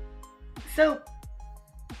 So,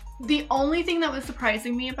 the only thing that was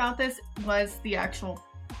surprising me about this was the actual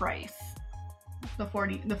price. The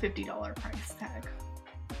 $50 price tag.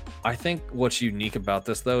 I think what's unique about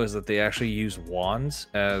this, though, is that they actually use wands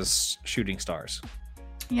as shooting stars.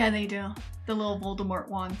 Yeah, they do. The little Voldemort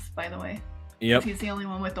wands, by the way. Yep. He's the only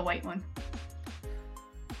one with the white one.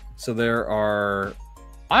 So there are,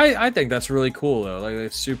 I think that's really cool though. Like,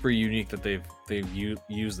 it's super unique that they've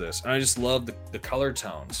used this. And I just love the color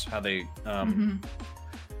tones, how they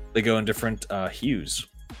they go in different hues.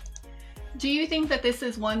 Do you think that this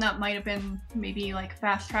is one that might have been maybe like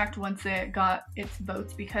fast tracked once it got its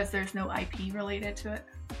votes because there's no IP related to it?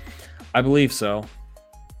 I believe so.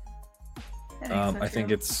 I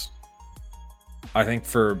I think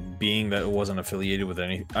for being that it wasn't affiliated with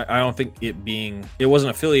any, I don't think it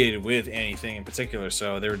wasn't affiliated with anything in particular.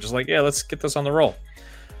 So they were just like, yeah, let's get this on the roll.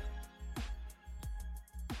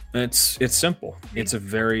 It's simple. It's a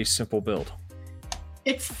very simple build.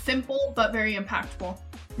 It's simple but very impactful.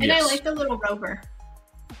 And Yes. I like the little rover.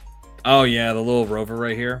 Oh yeah, the little rover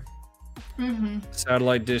right here. Mm-hmm.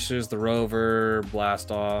 Satellite dishes, the rover,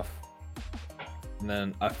 blast off, and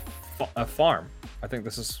then a farm. I think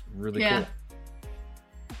this is really cool.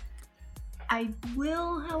 I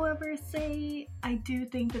will, however, say I do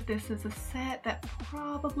think that this is a set that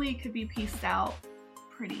probably could be pieced out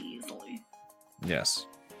pretty easily. Yes.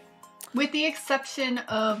 With the exception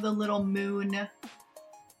of the little moon.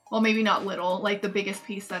 Well, maybe not little. Like, the biggest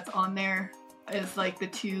piece that's on there is, like, the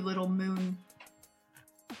 2 little moon.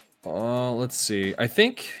 Let's see. I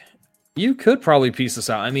think you could probably piece this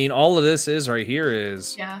out. I mean, all of this is right here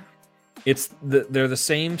is... Yeah. They're the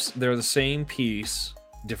same piece,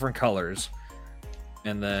 different colors,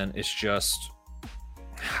 and then it's just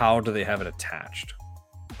how do they have it attached,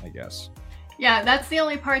 I guess. Yeah, that's the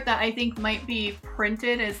only part that I think might be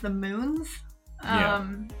printed is the moons.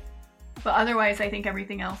 But otherwise, I think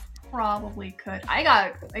everything else probably could. I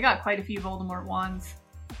got quite a few Voldemort wands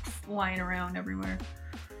lying around everywhere.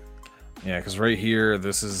 Yeah, because right here,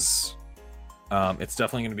 this is... it's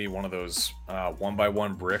definitely going to be one of those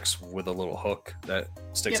 1x1 bricks with a little hook that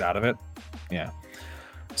sticks out of it. Yeah.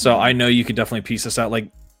 So I know you could definitely piece this out.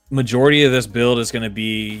 Like, majority of this build is going to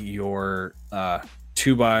be your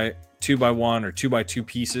 2x1 or 2x2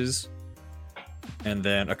 pieces. And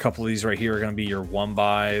then a couple of these right here are going to be your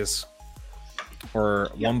 1xs or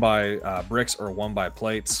 1x bricks or 1x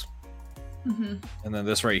plates. Mm-hmm. And then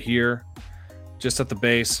this right here, just at the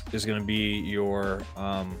base, is going to be your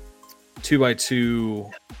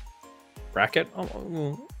 2x2 bracket.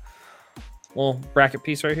 little bracket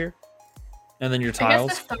piece right here, and then your I tiles.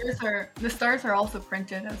 guess the stars are also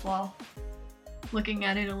printed as well. Looking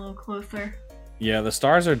at it a little closer. Yeah, the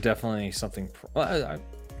stars are definitely something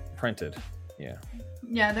printed. Yeah.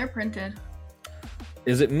 Yeah, they're printed.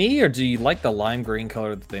 Is it me, or do you like the lime green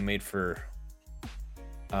color that they made for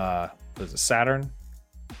was it Saturn?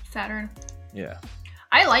 Saturn. Yeah.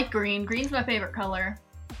 I like green. Green's my favorite color.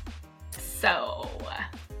 So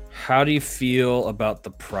How do you feel about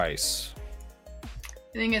the price?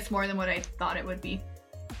 I think it's more than what I thought it would be.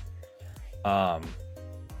 I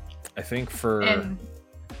think for And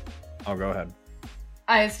oh, go ahead.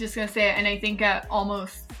 I was just gonna say, and I think at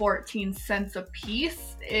almost 14 cents a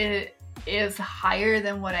piece, it is higher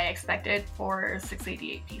than what I expected for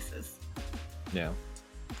 688 pieces. Yeah.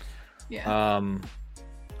 Yeah.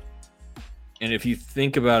 And if you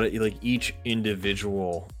think about it, like each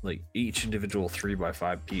individual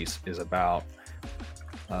 3x5 piece is about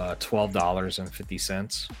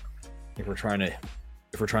 $12.50. If we're trying to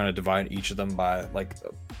divide each of them by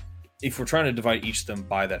if we're trying to divide each of them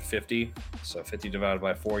by that 50, so 50 divided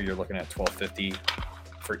by 4, you're looking at $12.50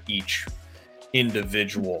 for each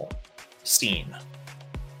individual scene.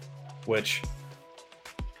 Which,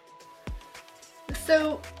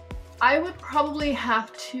 So I would probably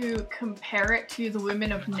have to compare it to the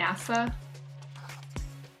Women of NASA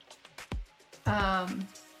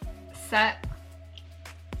set.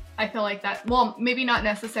 I feel like that, well, maybe not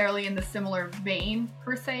necessarily in the similar vein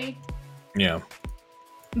per se, yeah,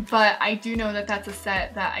 but I do know that that's a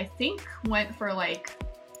set that I think went for like,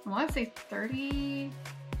 I want to say $35.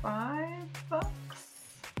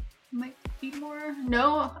 Might be more.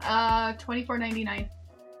 No, $24.99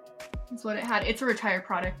 is what it had. It's a retired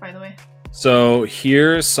product, by the way. so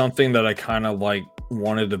here's something that I kind of like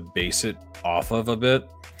wanted to base it off of a bit.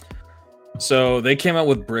 So they came out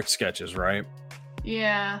with brick sketches, right?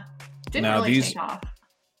 Yeah. Didn't Now really these- take off.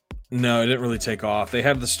 No, it didn't really take off. They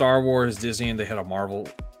had the Star Wars, Disney, and they had a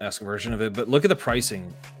Marvel-esque version of it. But look at the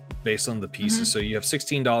pricing based on the pieces. So you have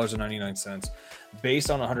 $16.99 based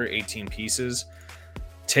on 118 pieces.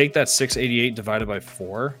 Take that 688 divided by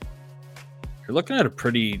 4. You're looking at a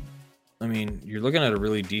pretty, you're looking at a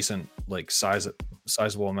really decent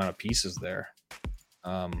sizable amount of pieces there.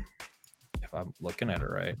 If I'm looking at it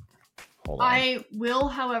right. Hold on. I will,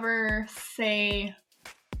 however, say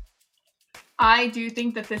I do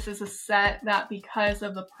think that this is a set that, because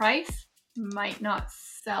of the price, might not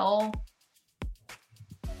sell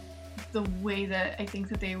the way that I think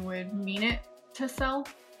that they would mean it to sell.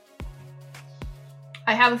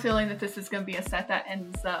 I have a feeling that this is going to be a set that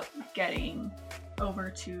ends up getting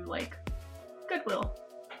over to like Goodwill.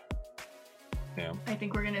 Yeah. I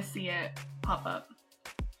think we're going to see it pop up.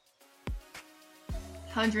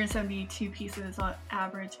 172 pieces on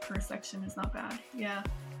average per section is not bad. Yeah.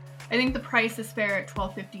 I think the price is fair at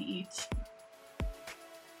 $12.50 each.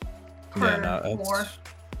 Per four.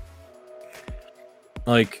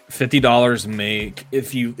 Like $50 make,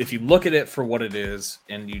 if you look at it for what it is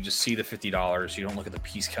and you just see the $50, you don't look at the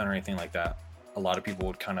piece count or anything like that. A lot of people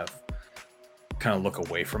would kind of look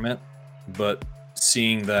away from it. But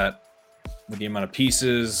seeing that with the amount of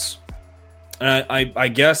pieces, and I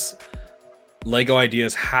guess Lego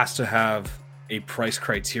Ideas has to have a price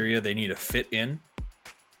criteria they need to fit in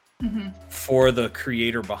for the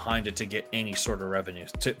creator behind it to get any sort of revenue,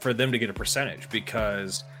 for them to get a percentage,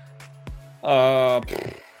 because how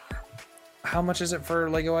much is it for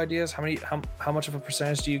Lego Ideas? How much of a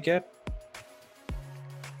percentage do you get?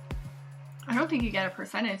 I don't think you get a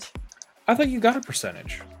percentage. I thought you got a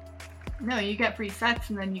percentage. No, you get free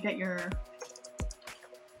sets and then you get your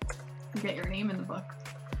name in the book.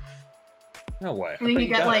 No way. I think you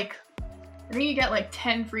get like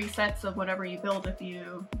 10 free sets of whatever you build if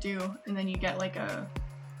you do, and then you get like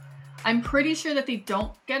I'm pretty sure that they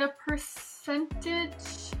don't get a percentage.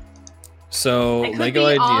 So Lego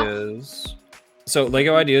Ideas. So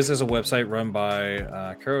Lego Ideas is a website run by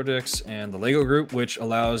Carodix and the Lego Group, which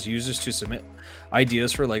allows users to submit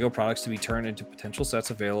ideas for Lego products to be turned into potential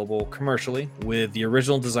sets available commercially, with the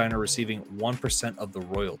original designer receiving 1% of the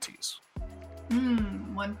royalties.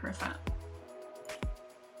 1%.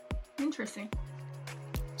 Interesting.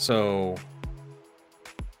 So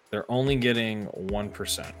they're only getting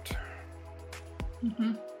 1%.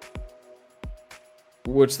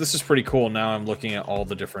 Which, this is pretty cool. Now I'm looking at all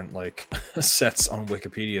the different sets on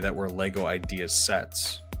Wikipedia that were Lego Ideas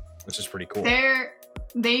sets, which is pretty cool.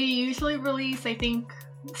 They usually release, I think,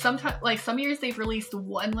 sometimes some years they've released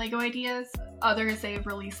 1 Lego Ideas, others they've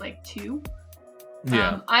released 2.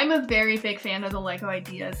 Yeah. I'm a very big fan of the Lego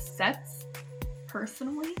Ideas sets,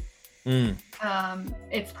 personally.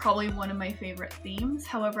 It's probably one of my favorite themes.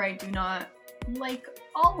 However, I do not like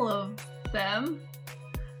all of them,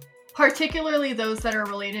 particularly those that are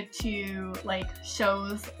related to like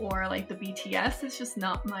shows or like the BTS. It's just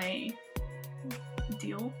not my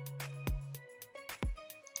deal.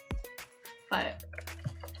 But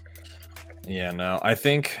yeah, no, I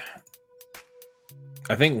think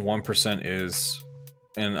 1% is,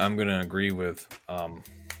 and I'm gonna agree with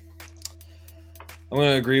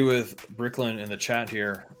Bricklin in the chat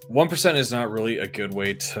here. 1% is not really a good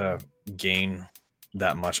way to gain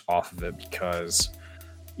that much off of it, because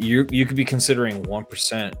you could be considering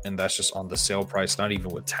 1%, and that's just on the sale price, not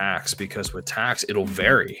even with tax, because with tax it'll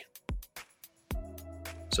vary.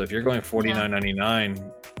 So if you're going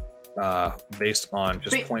 $49.99 based on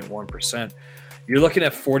just 0.1%, you're looking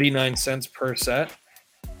at 49 cents per set.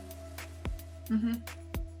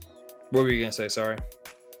 What were you gonna say? Sorry,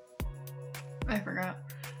 I forgot.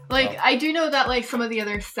 Like, I do know that like some of the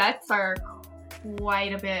other sets are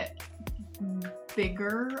quite a bit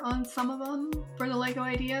bigger on some of them for the Lego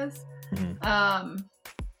ideas.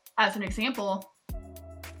 As an example,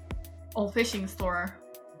 Old Fishing Store.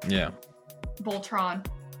 Yeah. Voltron,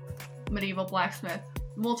 Medieval Blacksmith.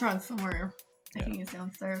 Voltron's somewhere. I think he's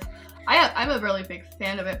downstairs. I'm a really big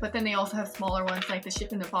fan of it, but then they also have smaller ones like the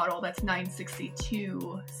Ship in the Bottle. That's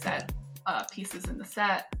 962 set pieces in the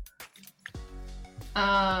set.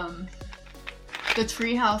 The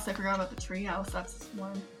Treehouse. I forgot about the Treehouse. That's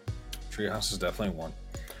one. Treehouse is definitely one.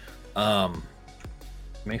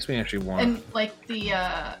 Makes me actually want. And like the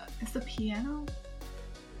is the piano.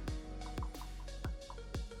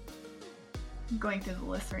 I'm going through the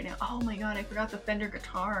list right now. Oh my god, I forgot the Fender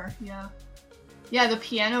guitar. Yeah, the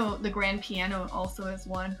piano, the grand piano also is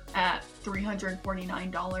one at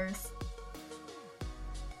 $349.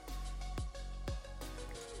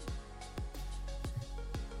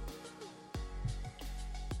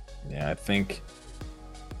 Yeah, I think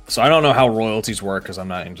so. I don't know how royalties work because I'm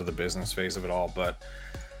not into the business phase of it all, but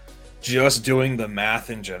just doing the math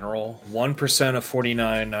in general, 1% of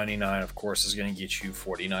 $49.99, of course, is going to get you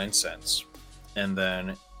 49 cents. And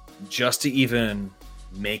then just to even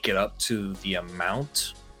make it up to the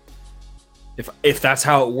amount, if that's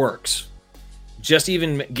how it works, just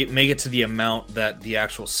even make it to the amount that the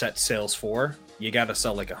actual set sales for, you got to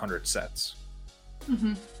sell like 100 sets.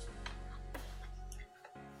 And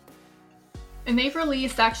they've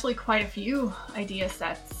released actually quite a few idea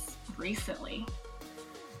sets recently.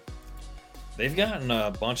 They've gotten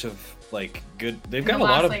a bunch of like good. They've got a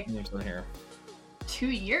lot of names in here. 2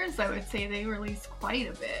 years, I would say they released quite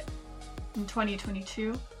a bit in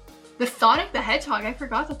 2022. The Sonic the Hedgehog, I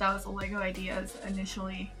forgot that was a Lego Ideas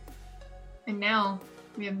initially, and now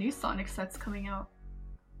we have new Sonic sets coming out.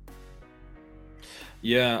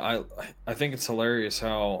 Yeah, I think it's hilarious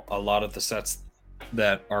how a lot of the sets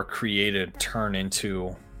that are created turn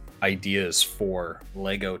into ideas for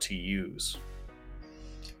Lego to use.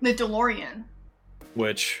 The DeLorean.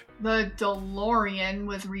 The DeLorean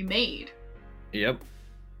was remade. Yep.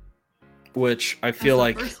 Which I feel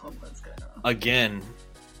like, again,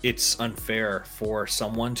 it's unfair for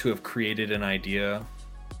someone to have created an idea.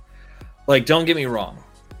 Like, don't get me wrong,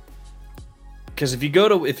 because if you go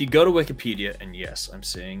to Wikipedia, and yes, I'm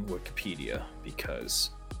saying Wikipedia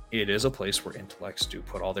because it is a place where intellects do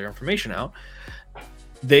put all their information out.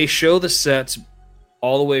 They show the sets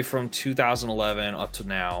all the way from 2011 up to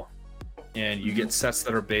now, and you get sets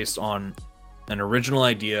that are based on an original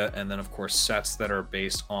idea, and then of course sets that are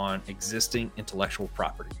based on existing intellectual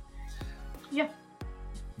property. Yeah.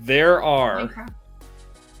 There are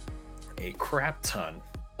a crap ton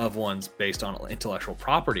of ones based on intellectual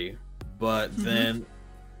property, but then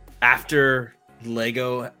after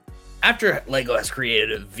Lego has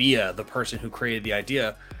created it via the person who created the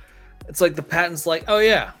idea, it's like the patent's like, oh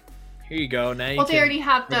yeah, here you go. Now you they already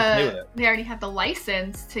have the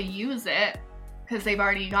license to use it because they've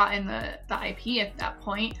already gotten the IP at that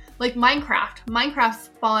point. Like Minecraft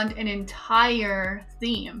spawned an entire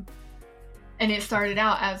theme, and it started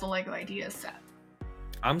out as a Lego Ideas set.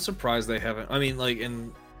 I'm surprised they haven't. I mean, like,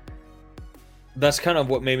 and that's kind of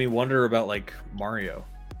what made me wonder about like Mario.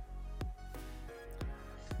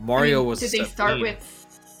 Did they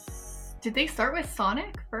start with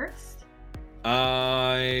Sonic first?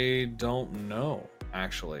 I don't know,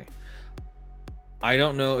 actually. I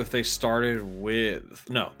don't know if they started with...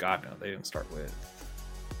 No, God, no, they didn't start with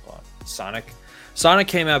Sonic. Sonic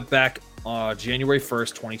came out back January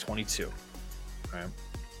 1st, 2022. Okay.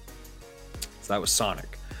 So that was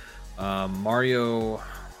Sonic. Mario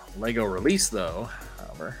Lego release, though,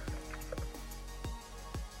 however...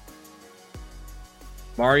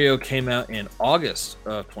 Mario came out in August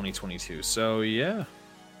of 2022, so yeah.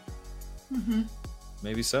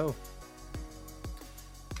 Maybe so.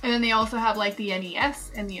 And then they also have like the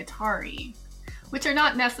NES and the Atari, which are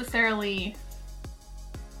not necessarily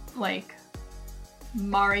like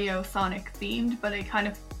Mario Sonic themed, but it kind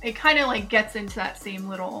of like gets into that same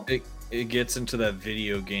little. It gets into that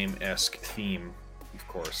video game-esque theme, of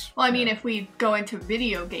course. Well, I mean, if we go into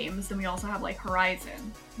video games, then we also have like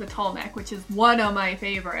Horizon, the tall neck, which is one of my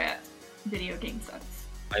favorite video game sets.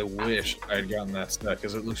 I wish I'd gotten that set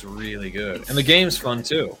because it looks really good, and the game's fun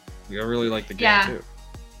too. I really like the game too.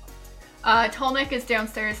 Tall neck is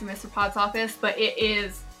downstairs in Mr. Pod's office, but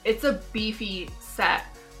it's a beefy set.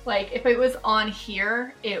 Like if it was on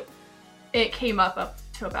here, it came up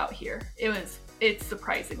to about here. It's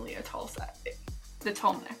surprisingly a tall set. The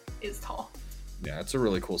tall neck is tall. Yeah, it's a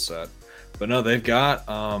really cool set. But no, they've got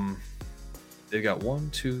 1,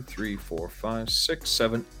 2, 3, 4, 5, 6,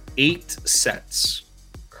 7, 8 sets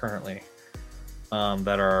currently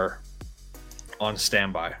that are on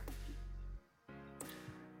standby.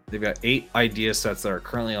 They've got 8 idea sets that are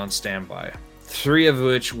currently on standby. 3 of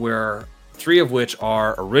which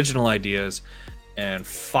are original ideas, and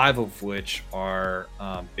 5 of which are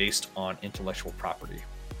based on intellectual property.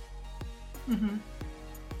 Mm-hmm.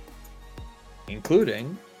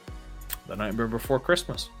 Including The Nightmare Before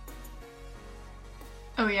Christmas.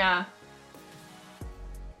 Oh, yeah.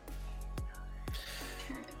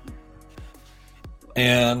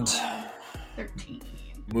 And 13.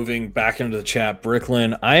 Moving back into the chat,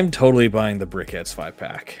 Bricklin, I'm totally buying the Brickheads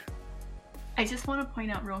 5-pack. I just want to point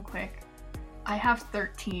out real quick, I have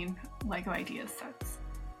 13 Lego Ideas sets.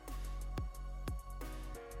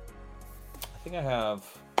 I think I have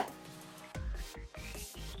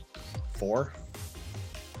 4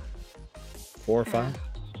 or 5.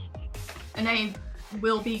 And I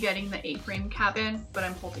will be getting the A-frame cabin, but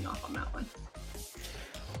I'm holding off on that one.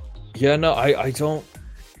 Yeah, no, I don't.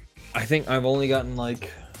 I think I've only gotten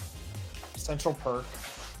like Central Perk,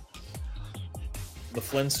 the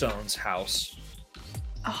Flintstones house.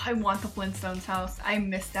 Oh, I want the Flintstones house. I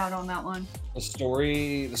missed out on that one. The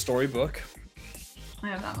storybook. I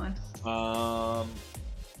have that one.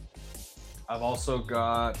 I've also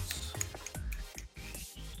got.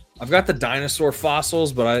 I've got the dinosaur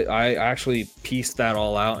fossils, but I actually pieced that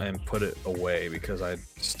all out and put it away because I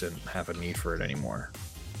just didn't have a need for it anymore.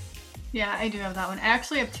 Yeah, I do have that one. I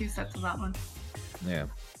actually have 2 sets of that one. Yeah.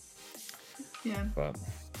 Yeah. But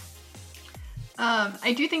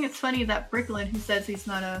I do think it's funny that Bricklin, who says he's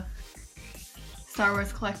not a Star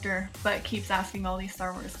Wars collector, but keeps asking all these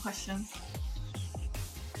Star Wars questions.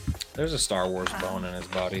 There's a Star Wars bone in his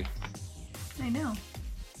body. I know.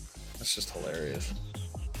 That's just hilarious.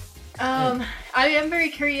 I am very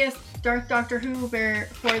curious, Dark Doctor Who,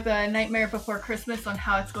 for the Nightmare Before Christmas on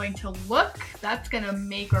how it's going to look. That's going to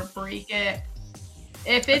make or break it.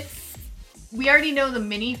 We already know the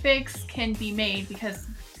minifigs can be made because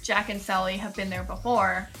Jack and Sally have been there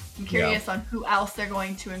before. I'm curious on who else they're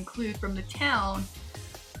going to include from the town.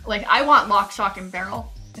 Like, I want Lock, Shock, and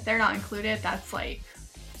Barrel. If they're not included, that's like...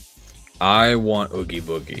 I want Oogie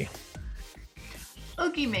Boogie.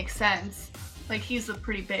 Oogie makes sense. Like, he's a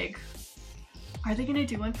pretty big... Are they going to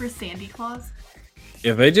do one for Sandy Claus?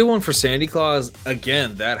 If they do one for Sandy Claus,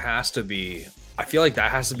 again, that has to be... I feel like that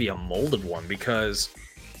has to be a molded one because...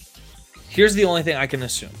 Here's the only thing I can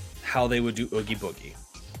assume how they would do Oogie Boogie.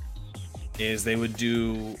 Is they would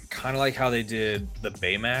do kind of like how they did the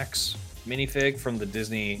Baymax minifig from the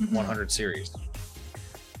Disney 100 series.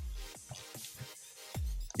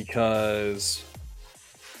 Because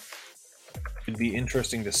it'd be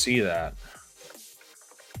interesting to see that.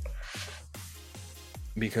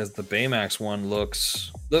 Because the Baymax one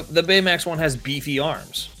looks... The Baymax one has beefy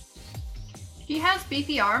arms. He has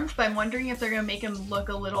beefy arms, but I'm wondering if they're going to make him look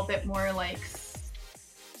a little bit more like...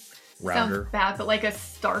 Rounder. Sounds bad, but like a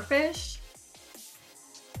starfish?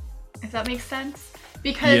 If that makes sense?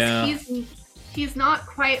 Because he's not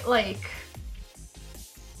quite like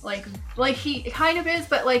he kind of is,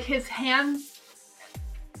 but like his hands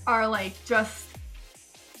are like just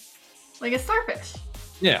like a starfish.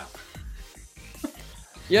 Yeah.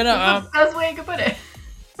 Yeah, no, that's the way I could put it.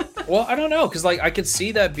 Well, I don't know, because like I could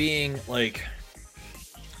see that being like,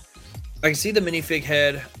 I can see the minifig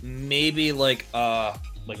head, maybe like a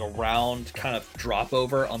round kind of drop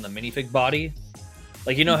over on the minifig body,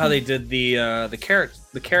 like you know how they did the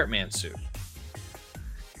carrot man suit.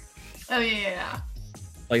 Oh yeah.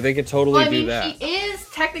 Like they could totally do that. He is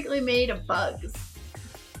technically made of bugs,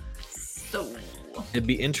 so it'd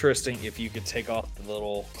be interesting if you could take off the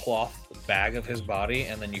little cloth bag of his body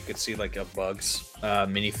and then you could see like a Bugs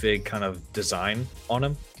minifig kind of design on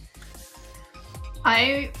him.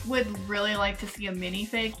 I would really like to see a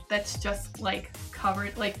minifig that's just like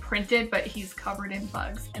covered, like printed, but he's covered in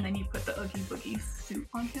bugs, and then you put the Oogie Boogie suit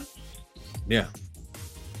on him. Yeah.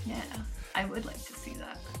 Yeah, I would like to see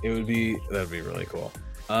that. That'd be really cool.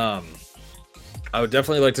 I would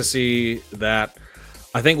definitely like to see that.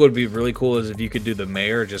 I think what would be really cool is if you could do the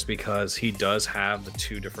mayor, just because he does have the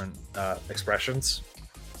 2 different expressions.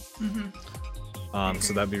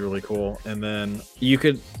 So that'd be really cool. And then you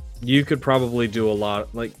could probably do a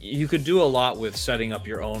lot, like you could do a lot with setting up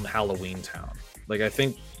your own Halloween town. Like I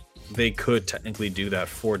think they could technically do that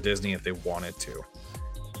for Disney if they wanted to.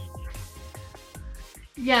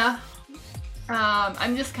 Yeah.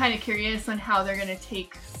 I'm just kind of curious on how they're going to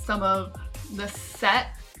take some of the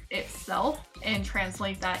set itself and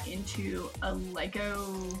translate that into a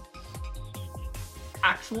Lego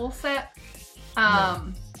actual set.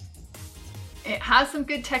 It has some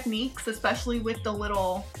good techniques, especially with the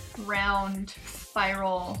little round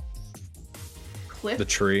spiral cliff. The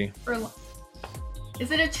tree.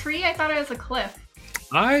 Is it a tree? I thought it was a cliff.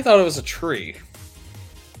 I thought it was a tree.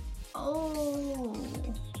 Oh.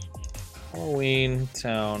 Halloween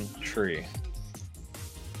Town tree.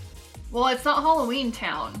 Well, it's not Halloween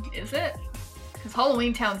Town, is it? Because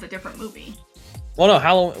Halloween Town's a different movie. Well, no,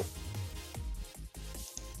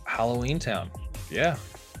 Halloween Town. Yeah.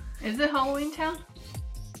 Is it Halloween Town?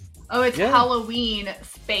 Oh, it's Yeah. Halloween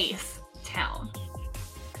Space Town.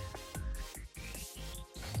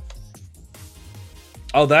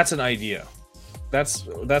 Oh, that's an idea. That's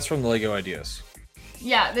from the Lego Ideas.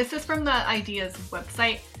 Yeah, this is from the Ideas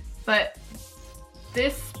website, but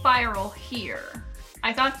this spiral here,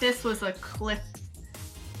 I thought this was a cliff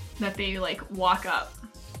that they like walk up.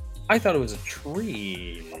 I thought it was a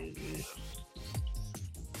tree.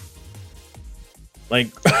 Like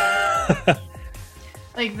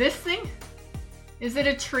Like this thing? Is it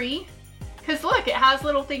a tree? Because look, it has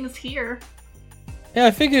little things here. Yeah,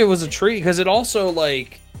 I figured it was a tree because it also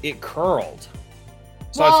like it curled.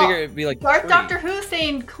 So Well, I figured it'd be like a Dark tree. Doctor Who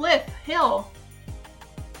saying cliff, hill.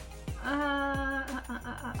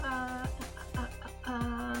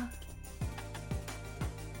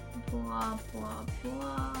 Blah blah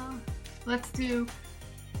blah. Let's do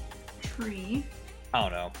tree, I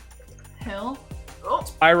don't know. hill. Oh,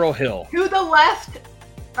 Spiral Hill. to the left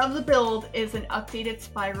of the build is an updated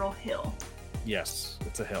spiral hill. Yes,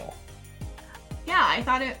 it's a hill. Yeah, I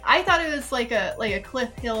thought it was like a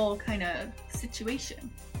cliff hill kind of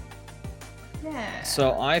situation. Yeah.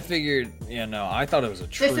 So I figured, I thought it was a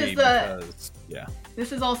tree This is because, yeah.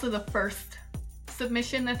 This is also the first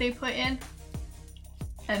submission that they put in,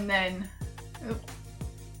 and then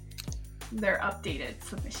their updated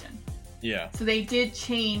submission. Yeah. So they did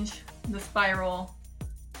change the spiral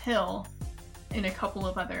hill in a couple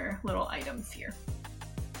of other little items here.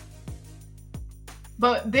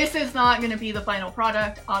 But this is not going to be the final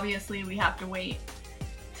product. Obviously, we have to wait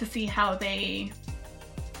to see how they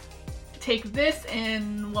take this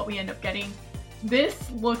and what we end up getting. This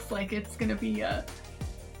looks like it's going to be a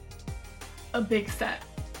big set.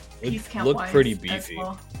 Piece count Look wise pretty as beefy.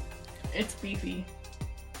 well. It's beefy.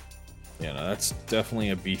 Yeah, no, that's definitely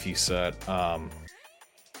a beefy set.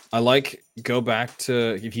 Go back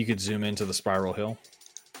to, if you could zoom into the spiral hill.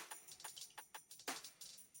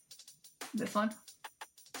 This one.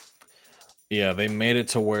 Yeah, they made it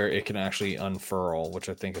to where it can actually unfurl, which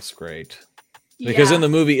I think is great. Because in Yeah. the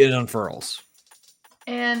movie, it unfurls.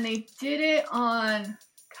 And they did it on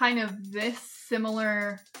kind of this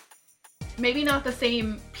similar, maybe not the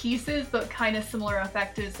same pieces, but kind of similar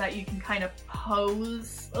effect is that you can kind of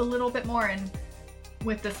pose a little bit more, and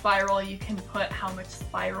with the spiral you can put how much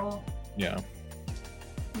spiral Yeah.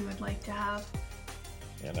 you would like to have.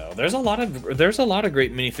 There's a lot of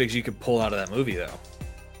great minifigs you could pull out of that movie though.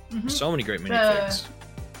 Mhm. So many great minifigs.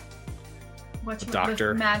 What's The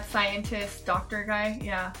doctor. the mad scientist doctor guy?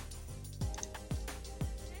 Yeah.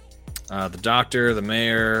 The Doctor, the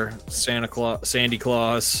Mayor, Santa Claus, Sandy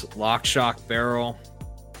Claus, Lock, Shock, Barrel,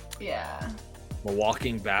 Yeah. the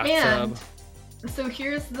Walking Bathtub. And so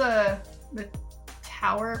here's the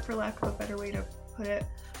tower, for lack of a better way to put it.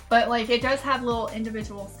 But like it does have little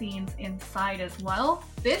individual scenes inside as well.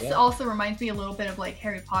 This also reminds me a little bit of like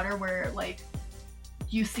Harry Potter, where like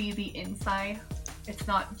you see the inside. It's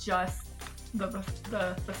not just the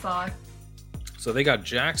facade. So they got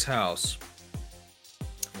Jack's house.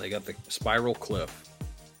 They got the Spiral Cliff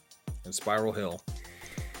and Spiral Hill.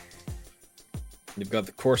 You've got,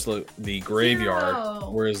 of course, the graveyard Zero.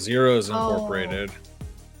 where Zero's incorporated.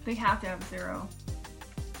 They have to have Zero.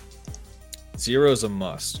 Zero's a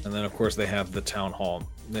must. And then, of course, they have the town hall.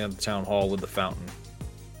 They have the town hall with the fountain.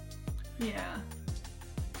 Yeah.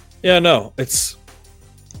 Yeah, no, it's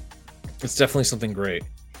It's definitely something great.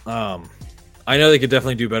 I know they could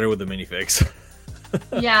definitely do better with the minifigs.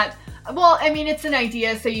 Yeah. Well, I mean, it's an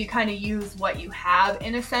idea, so you kind of use what you have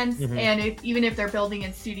in a sense. Mhm. And even if they're building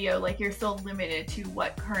in studio, like you're still limited to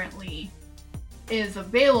what currently is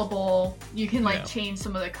available. You can like change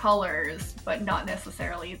some of the colors, but not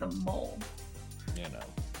necessarily the mold. You know,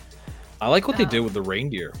 I like what they did with the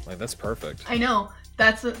reindeer. Like that's perfect. I know.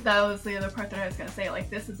 That was the other part that I was gonna say. Like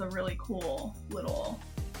this is a really cool little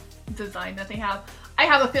design that they have. I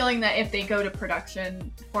have a feeling that if they go to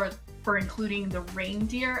production for including the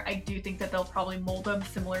reindeer, I do think that they'll probably mold them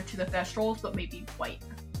similar to the Thestrals, but maybe white.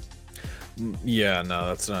 Yeah, no,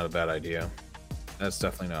 that's not a bad idea. That's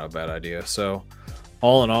definitely not a bad idea. So,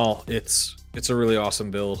 all in all, it's a really awesome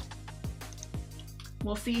build.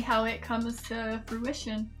 We'll see how it comes to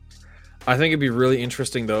fruition. I think it'd be really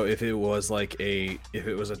interesting though if it was like a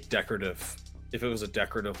decorative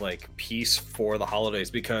like piece for the holidays,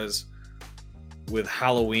 because with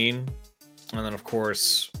Halloween and then of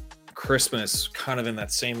course Christmas kind of in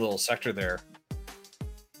that same little sector there,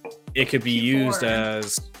 it could be used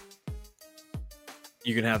as,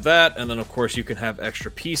 you can have that, and then of course you can have extra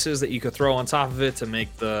pieces that you could throw on top of it to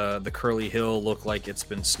make the curly hill look like it's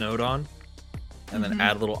been snowed on, and then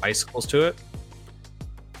add little icicles to it.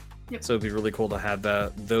 Yep. So it'd be really cool to have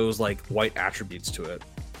those like white attributes to it.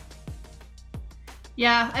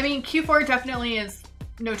 Yeah, I mean Q4 definitely is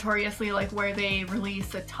notoriously like where they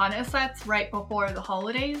release a ton of sets right before the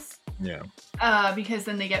holidays. Yeah. Because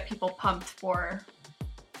then they get people pumped for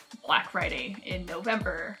Black Friday in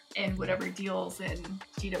November and whatever deals and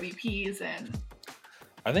GWPs, and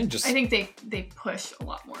I think they push a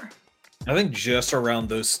lot more. I think just around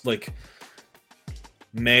those like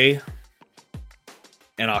May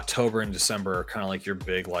and October and December are kind of like your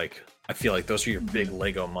big, like, I feel like those are your big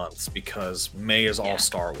Lego months, because May is all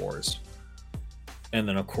Star Wars. And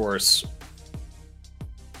then of course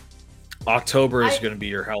October is going to be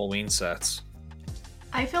your Halloween sets.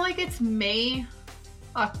 I feel like it's May,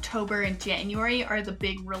 October, and January are the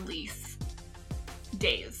big release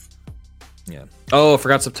days. Yeah. Oh, I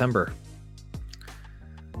forgot September.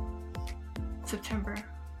 September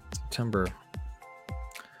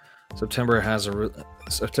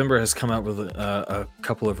has come out with a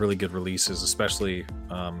couple of really good releases, especially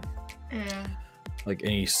like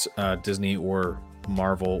any Disney or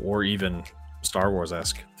Marvel or even Star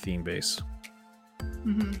Wars-esque theme base.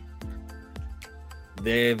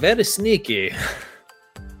 They're very sneaky.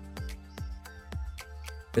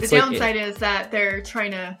 The downside is that they're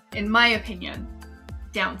trying to, in my opinion,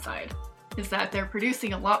 downside is that they're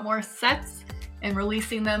producing a lot more sets and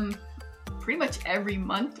releasing them pretty much every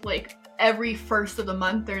month. Like every first of the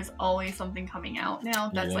month, there's always something coming out now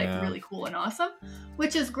that's like really cool and awesome,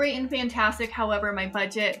 which is great and fantastic. However, my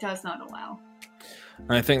budget does not allow.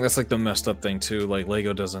 And I think that's like the messed up thing too. Like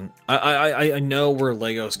Lego doesn't. I know where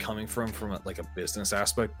Lego's coming from like a business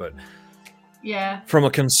aspect, but yeah, from a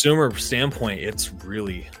consumer standpoint, it's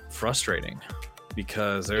really frustrating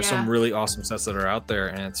because there's some really awesome sets that are out there,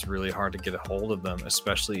 and it's really hard to get a hold of them,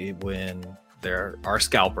 especially when there are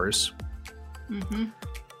scalpers.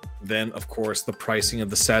 Then, of course, the pricing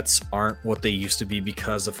of the sets aren't what they used to be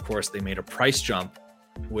because, of course, they made a price jump,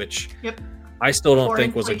 which I still don't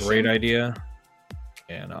think was a great idea.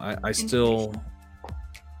 And I still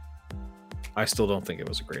don't think it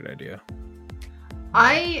was a great idea.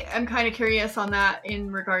 I am kind of curious on that in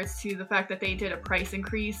regards to the fact that they did a price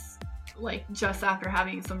increase, like just after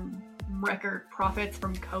having some record profits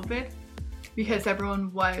from COVID, because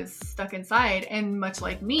everyone was stuck inside. And much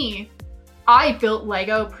like me, I built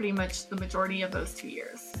Lego pretty much the majority of those 2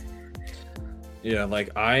 years. Yeah, like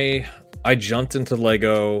I jumped into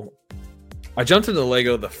Lego. I jumped into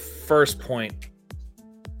Lego the first point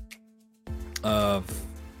of,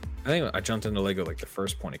 I think I jumped into Lego like the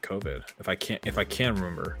first point of COVID, if I can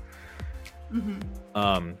remember.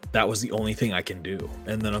 That was the only thing I can do,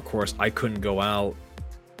 and then of course I couldn't go out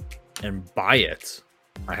and buy it.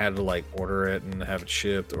 I had to like order it and have it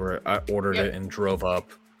shipped, or I ordered it and drove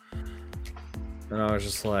up. And I was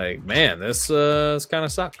just like, man, this kind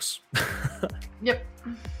of sucks. Yep.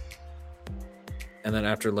 And then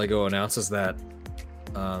after Lego announces that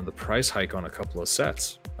the price hike on a couple of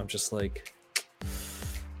sets, I'm just like,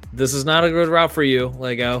 this is not a good route for you,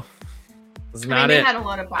 Lego. This is not it. They had a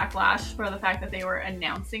lot of backlash for the fact that they were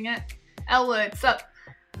announcing it. Elwood, so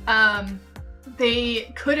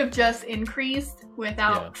they could have just increased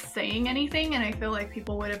without saying anything, and I feel like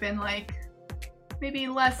people would have been like maybe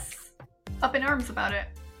less up in arms about it.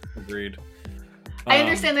 Agreed. I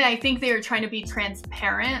understand that. I think they were trying to be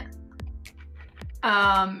transparent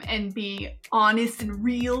and be honest and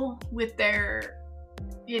real with their,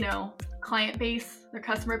 client base, their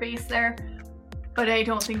customer base there, but I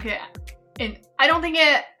don't think it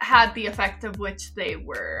had the effect of which they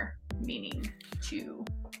were meaning to.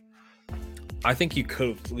 I think you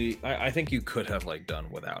could have like done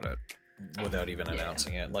without it, without even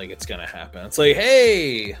announcing it. Like it's gonna happen. It's like,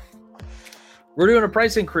 hey, we're doing a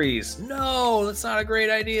price increase. No, that's not a great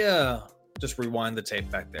idea. Just rewind the tape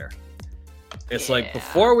back there. It's like,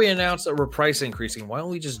 before we announce that we're price increasing, why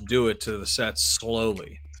don't we just do it to the sets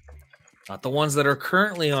slowly? Not the ones that are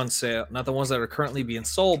currently on sale, not the ones that are currently being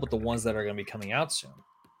sold, but the ones that are going to be coming out soon.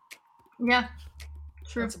 Yeah,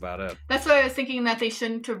 true. That's about it. That's why I was thinking that they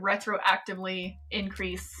shouldn't have retroactively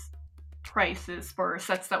increase prices for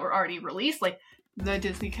sets that were already released. Like the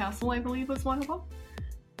Disney Castle, I believe, was one of them.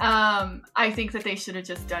 I think that they should have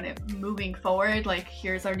just done it moving forward. Like,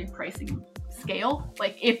 here's our new pricing scale.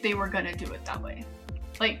 Like, if they were going to do it that way.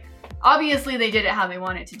 Like, obviously they did it how they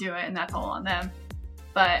wanted to do it, and that's all on them.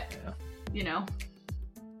 But, you know.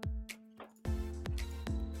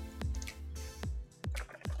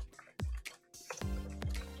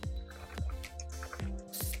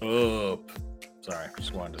 Oh, sorry.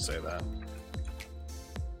 Just wanted to say that.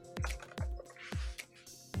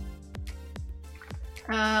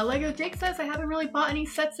 Lego Jake says, I haven't really bought any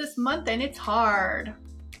sets this month, and it's hard.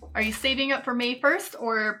 Are you saving up for May 1st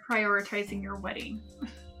or prioritizing your wedding?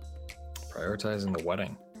 Prioritizing the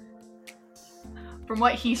wedding. From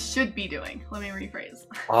what he should be doing. Let me rephrase.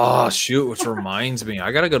 Oh, shoot. Which reminds me,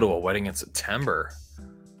 I got to go to a wedding in September.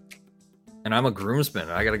 And I'm a groomsman.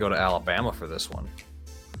 I got to go to Alabama for this one.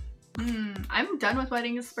 I'm done with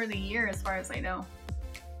weddings for the year, as far as I know.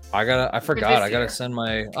 I forgot. I got to send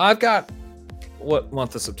my... I've got... What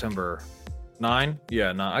month of September? 9?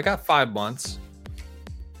 Yeah, no. I got 5 months.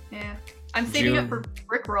 Yeah. I'm saving up for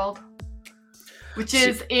Brickworld. Which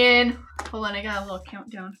is in... Hold on, I got a little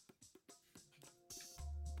countdown.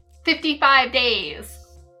 55 days.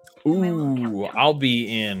 Ooh, I'll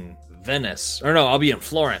be in Venice. Or no, I'll be in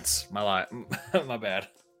Florence. My bad.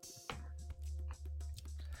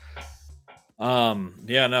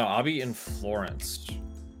 Yeah, no, I'll be in Florence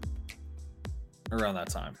around that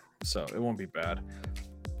time. So it won't be bad.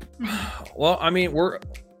 Well, I mean, we're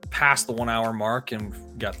past the 1 hour mark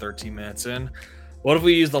and got 13 minutes in. What if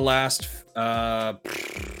we use the last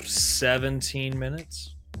 17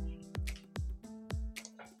 minutes?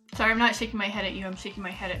 Sorry, I'm not shaking my head at you. I'm shaking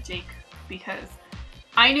my head at Jake because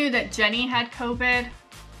I knew that Jenny had COVID.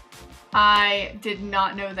 I did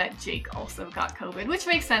not know that Jake also got COVID, which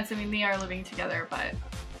makes sense. I mean, they are living together, but...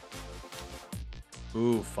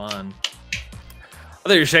 Ooh, fun. I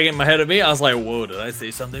thought you were shaking my head at me. I was like, whoa, did I say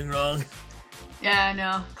something wrong? Yeah,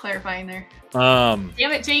 no, clarifying there. Damn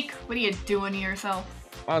it, Jake. What are you doing to yourself?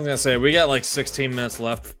 I was going to say, we got like 16 minutes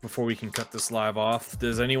left before we can cut this live off.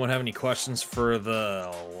 Does anyone have any questions for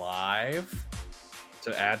the live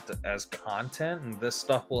to add as content? And this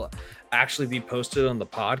stuff will actually be posted on the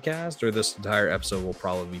podcast, or this entire episode will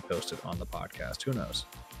probably be posted on the podcast. Who knows?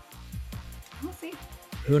 We'll see.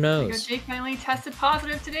 Who knows? Jake finally tested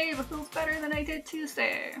positive today, but feels better than I did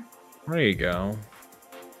Tuesday. There you go.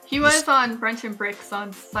 He was on Brunch and Bricks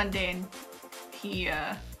on Sunday, and he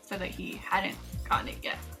said that he hadn't gotten it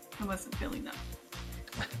yet. I wasn't feeling them.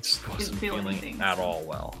 I just wasn't feeling things at all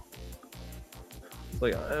well.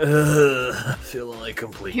 Like, feeling like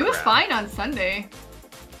complete He was crap. fine on Sunday.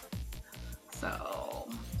 So...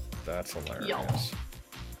 That's hilarious.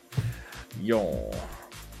 Yo.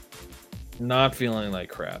 Not feeling like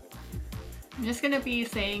crap. I'm just gonna be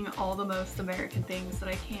saying all the most American things that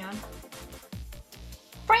I can.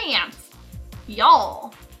 France!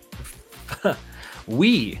 Y'all!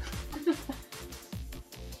 We.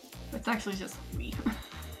 It's actually just we.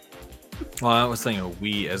 Well, I was thinking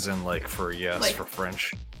we as in like for yes, like, for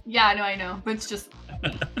French. Yeah, no, I know, but it's just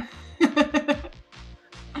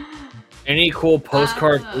Any cool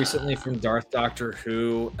postcards recently from Darth Doctor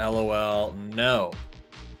Who? LOL. No.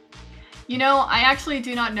 You know, I actually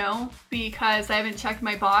do not know because I haven't checked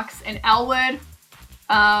my box. And Elwood,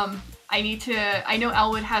 I know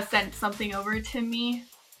Elwood has sent something over to me.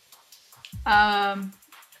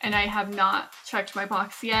 And I have not checked my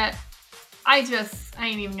box yet. I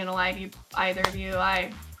ain't even gonna lie to you, either of you.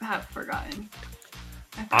 I have forgotten.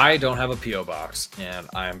 I don't have a PO box, and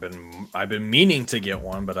I've been meaning to get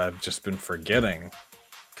one, but I've just been forgetting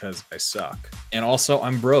because I suck. And also,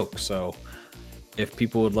 I'm broke, so if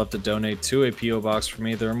people would love to donate to a PO box for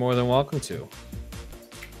me, they're more than welcome to.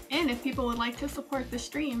 And if people would like to support the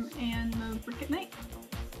stream and the Brick at Night.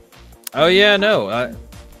 Oh yeah, no,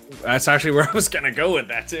 that's actually where I was gonna go with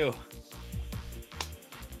that too.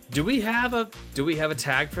 Do we have a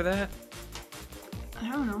tag for that?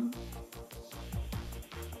 I don't know.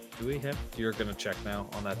 Do we have? You're gonna check now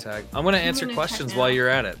on that tag. I'm gonna answer gonna questions check while now. you're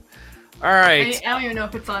at it. All right. I don't even know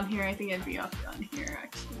if it's on here. I think it'd be up on here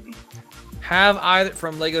actually. Have either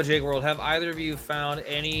from Lego Jake World? Have either of you found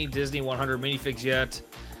any Disney 100 minifigs yet?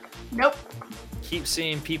 Nope. Keep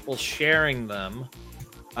seeing people sharing them.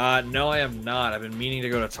 No, I have not. I've been meaning to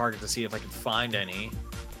go to Target to see if I can find any.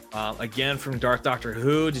 Again, from Darth Doctor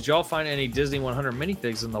Who, did y'all find any Disney 100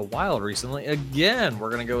 minifigs in the wild recently? Again,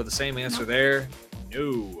 we're gonna go with the same answer there.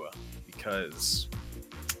 No, because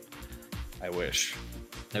I wish.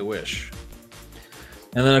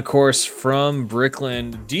 And then, of course, from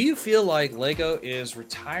Brickland, do you feel like Lego is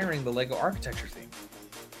retiring the Lego architecture theme?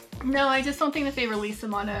 No, I just don't think that they release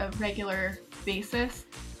them on a regular basis.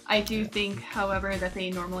 I do think, however, that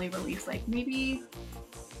they normally release like maybe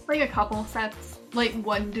like a couple sets, like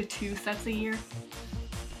 1 to 2 sets a year.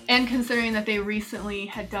 And considering that they recently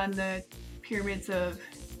had done the Pyramids of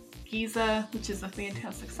Giza, which is a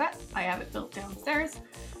fantastic set, I have it built downstairs.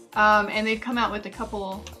 And they've come out with a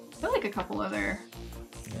couple other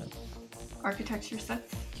architecture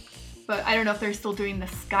sets. But I don't know if they're still doing the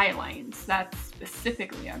skylines. That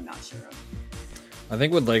specifically, I'm not sure of. I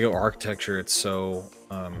think with Lego architecture, it's so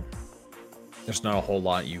there's not a whole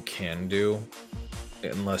lot you can do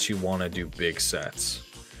unless you want to do big sets,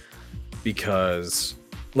 because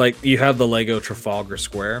like you have the Lego Trafalgar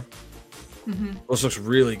Square. This looks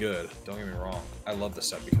really good, don't get me wrong. I love this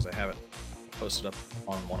set because I have it posted up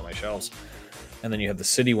on one of my shelves. And then you have the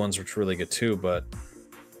city ones, which are really good too, but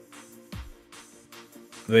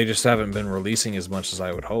they just haven't been releasing as much as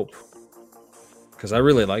I would hope, because I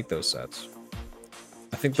really like those sets.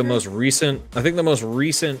 I think the most recent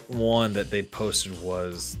one that they posted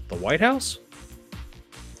was the White House.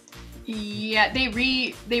 Yeah, they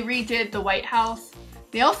redid the White House.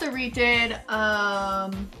 They also redid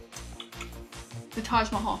the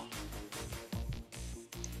Taj Mahal.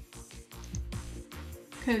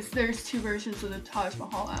 Because there's 2 versions of the Taj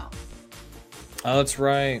Mahal out. Oh, that's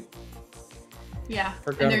right. Yeah,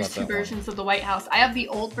 Forgot and there's about 2 that versions of the White House. I have the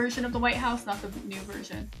old version of the White House, not the new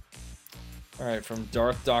version. All right, from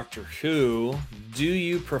Darth Doctor Who, do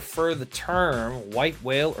you prefer the term white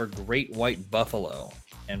whale or great white buffalo,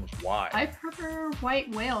 and why? I prefer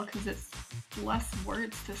white whale because it's less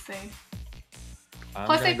words to say.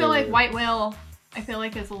 Plus, I feel like white whale, I feel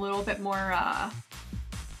like is a little bit more,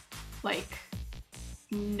 like,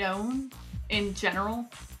 known in general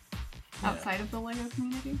outside of the Lego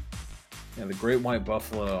community. Yeah, the great white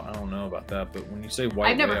buffalo, I don't know about that, but when you say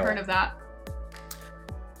white I've never whale, heard of that.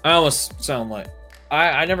 I almost sound like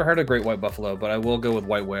I never heard of great white buffalo, but I will go with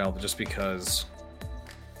white whale just because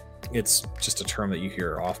it's just a term that you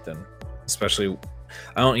hear often. Especially,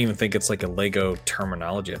 I don't even think it's like a Lego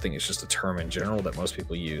terminology. I think it's just a term in general that most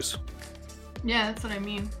people use. Yeah, that's what I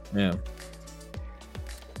mean. Yeah.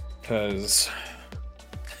 Because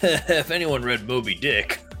if anyone read Moby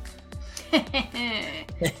Dick, that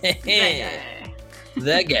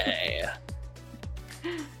guy.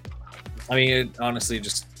 I mean, it honestly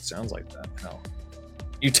just sounds like that. Hell,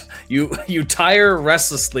 you tire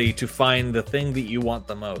restlessly to find the thing that you want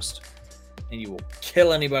the most, and you will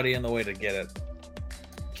kill anybody in the way to get it.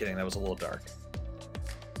 Kidding, that was a little dark.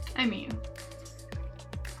 I mean,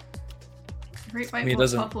 Great White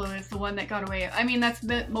Buffalo is the one that got away. I mean, that's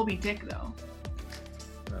Moby Dick, though.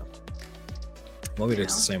 No. Moby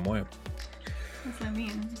Dick's the same way. That's what I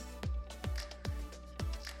mean.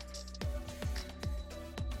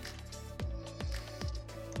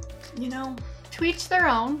 You know, to each their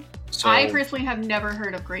own. So, I personally have never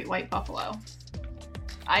heard of Great White Buffalo.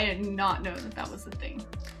 I did not know that that was a thing.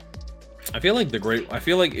 I feel like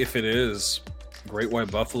if it is Great White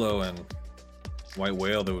Buffalo and White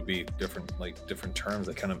Whale, there would be different terms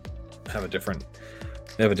that kind of have a different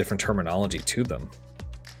terminology to them.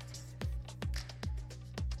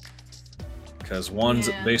 Because one's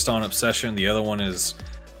based on obsession, the other one is,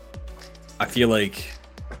 I feel like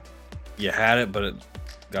you had it, but it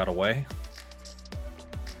got away.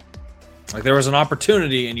 Like there was an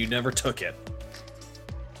opportunity and you never took it.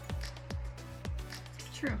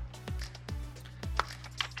 True.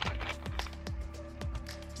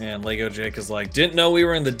 And Lego Jake is like, didn't know we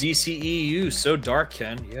were in the DCEU. So dark,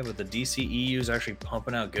 Ken. Yeah, but the DCEU is actually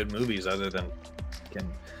pumping out good movies other than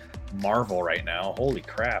Marvel right now. Holy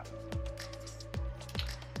crap.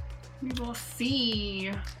 We will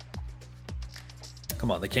see. Come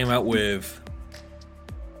on, they came out with...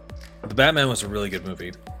 The Batman was a really good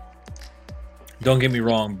movie. Don't get me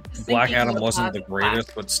wrong, Black Adam wasn't the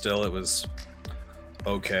greatest, but still it was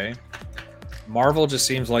okay. Marvel just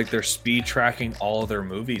seems like they're speed tracking all of their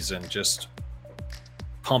movies and just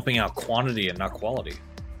pumping out quantity and not quality.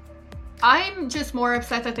 I'm just more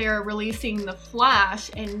upset that they are releasing the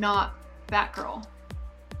Flash and not Batgirl.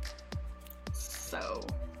 So.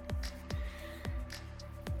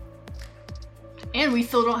 And we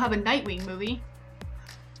still don't have a Nightwing movie.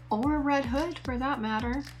 Or a Red Hood, for that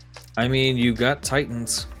matter. I mean, you got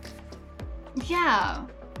Titans. Yeah.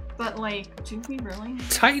 But, like, do we really?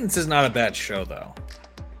 Titans is not a bad show, though.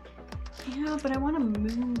 Yeah, but I want a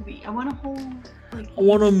movie. I want a whole, like... I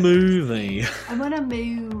want a movie. I want a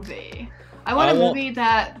movie. I want a movie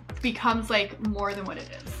that becomes, like, more than what it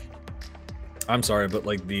is. I'm sorry, but,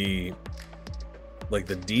 like, the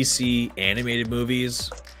DC animated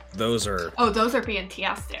movies, those are... Oh, those are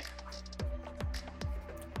fantastic.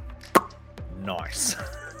 Nice.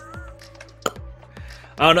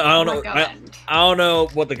 I don't know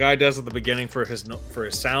what the guy does at the beginning for his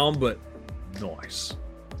sound, but nice.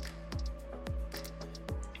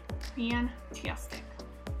 Fantastic.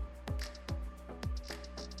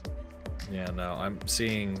 Yeah, no, I'm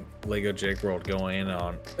seeing Lego Jake World going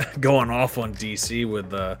off on DC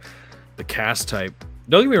with the cast type.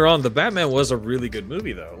 Don't get me wrong, the Batman was a really good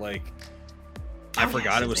movie though. Like, I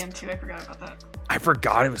forgot it was. Too. I forgot about that. I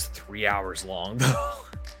forgot it was 3 hours long though.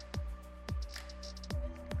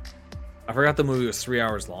 I forgot the movie was 3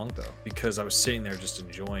 hours long though, because I was sitting there just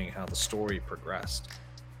enjoying how the story progressed.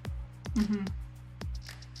 Mm-hmm.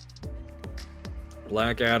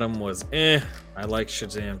 Black Adam was I like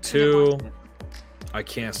Shazam 2. I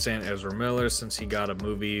can't stand Ezra Miller since he got a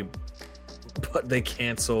movie, but they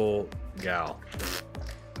cancel Gal.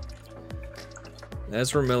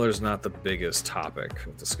 Ezra Miller's not the biggest topic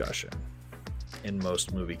of discussion in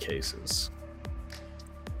most movie cases.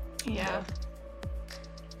 Yeah.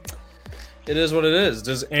 It is what it is.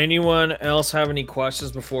 Does anyone else have any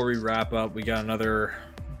questions before we wrap up? We got another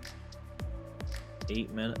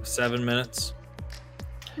 7 minutes.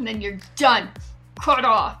 And then you're done. Cut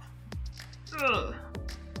off. Ugh.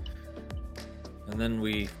 And then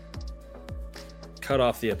we cut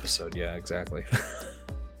off the episode. Yeah, exactly.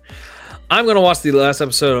 I'm gonna watch the last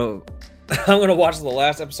episode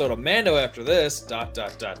of Mando after this. ... I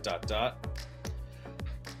don't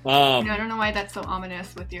know why that's so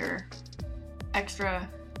ominous with your extra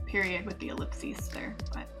period with the ellipses there,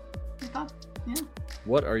 but I thought, yeah.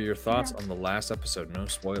 What are your thoughts on the last episode? No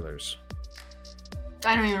spoilers.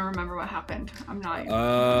 I don't even remember what happened. I'm not even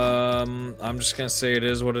I'm just gonna say it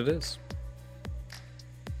is what it is.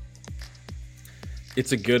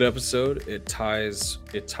 It's a good episode. It ties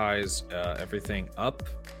everything up,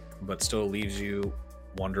 but still leaves you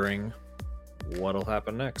wondering what'll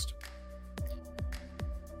happen next.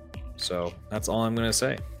 So that's all I'm gonna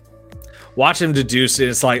say. Watch him deduce it.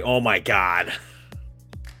 It's like, oh my god,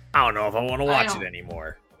 I don't know if I want to watch it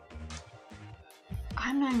anymore.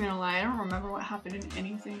 I'm not even gonna lie, I don't remember what happened in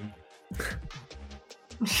anything.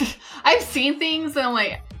 I've seen things and I'm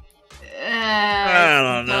like, I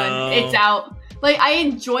don't know. It's out. Like, I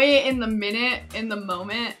enjoy it in the moment,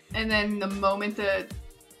 and then the moment the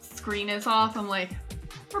screen is off, I'm like,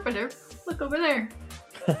 look over there.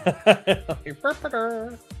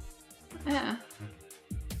 Yeah.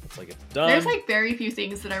 It's like it's done. There's like very few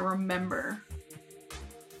things that I remember.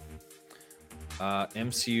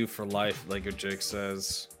 MCU for life, Lego Jake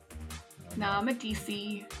says. No, I'm a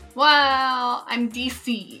DC. Well, I'm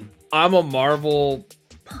DC. I'm a Marvel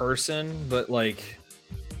person, but like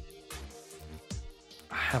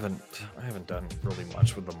I haven't done really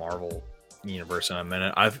much with the Marvel universe in a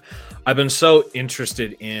minute. I've been so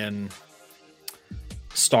interested in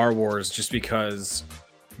Star Wars just because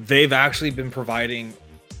they've actually been providing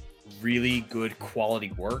really good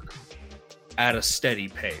quality work at a steady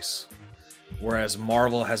pace. Whereas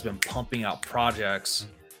Marvel has been pumping out projects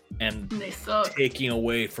and taking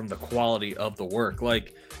away from the quality of the work.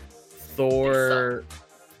 Like Thor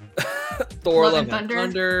Love and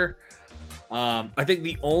Thunder. I think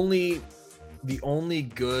the only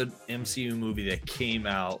good MCU movie that came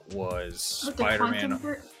out was Spider-Man.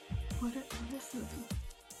 What is this?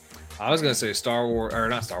 I was gonna say Star Wars, or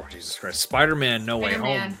not Star Wars, Jesus Christ, Spider-Man No Way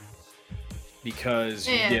Home. Because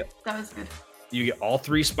that was good. You get all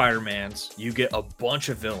 3 Spider-Mans, you get a bunch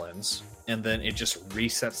of villains, and then it just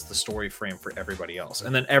resets the story frame for everybody else.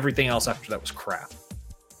 And then everything else after that was crap.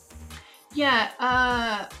 Yeah,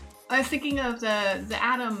 I was thinking of the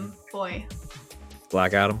Atom boy.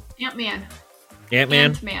 Black Adam? Ant-Man.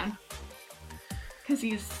 Ant-Man? Because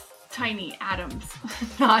he's tiny atoms,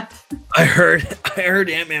 not... I heard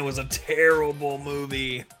Ant-Man was a terrible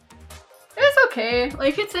movie. It's okay.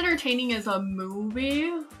 Like, it's entertaining as a movie,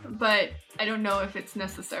 but I don't know if it's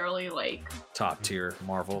necessarily, like... top tier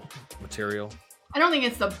Marvel material. I don't think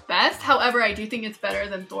it's the best. However, I do think it's better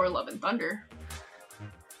than Thor Love and Thunder.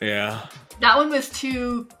 Yeah. That one was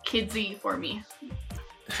too kidsy for me.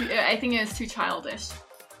 I think it was too childish.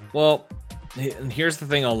 Well, and here's the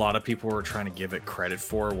thing: a lot of people were trying to give it credit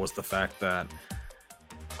for was the fact that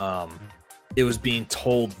it was being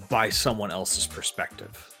told by someone else's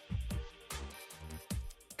perspective.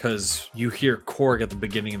 Because you hear Korg at the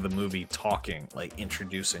beginning of the movie talking, like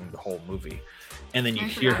introducing the whole movie, and then you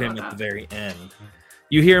hear him at the very end.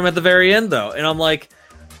 You hear him at the very end, though, and I'm like,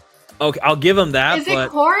 okay, I'll give him that. Is it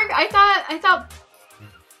Korg?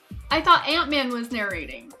 I thought Ant-Man was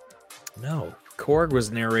narrating. No, Korg was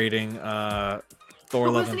narrating Thor: Love and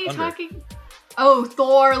Thunder. Wasn't he talking? Oh,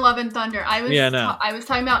 Thor: Love and Thunder. I was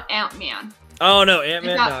talking about Ant-Man. Oh no,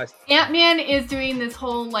 Ant-Man. No. Ant-Man is doing this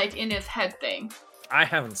whole like in his head thing. I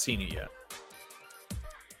haven't seen it yet.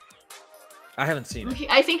 I haven't seen it.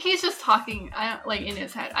 I think he's just talking like in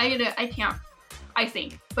his head. I can't. I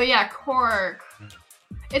think, but yeah, Korg.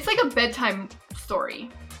 It's like a bedtime story,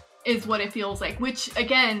 is what it feels like. Which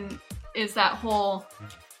again is that whole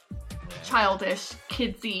childish,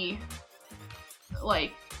 kidsy,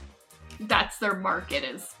 like that's their market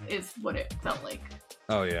is what it felt like.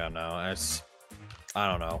 Oh yeah, no, I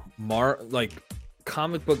don't know. Like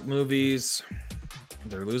comic book movies,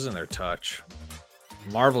 they're losing their touch.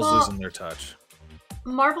 Marvel's losing their touch.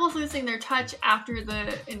 Marvel's losing their touch after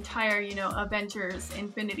the entire, Avengers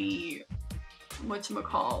Infinity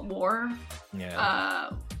whatchamacall war. Yeah.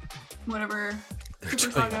 Whatever.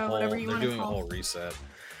 Super Saga, whatever you want to call it. They're doing a whole reset.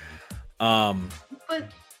 But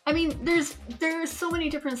I mean, there's so many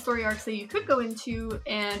different story arcs that you could go into,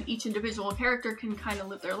 and each individual character can kind of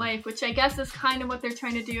live their life, which I guess is kind of what they're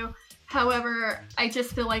trying to do. However, I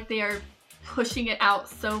just feel like they are pushing it out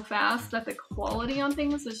so fast that the quality on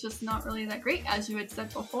things is just not really that great, as you had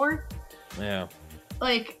said before. Yeah.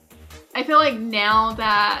 Like, I feel like now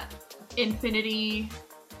that Infinity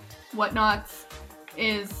whatnots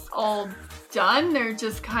is all done, they're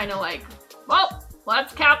just kind of like, well,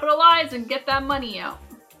 let's capitalize and get that money out.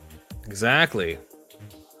 Exactly.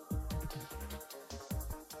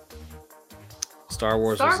 Star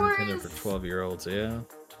Wars was intended for 12-year-olds, yeah.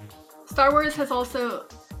 Star Wars has also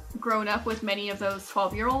grown up with many of those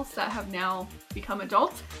 12-year-olds that have now become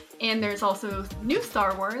adults. And there's also new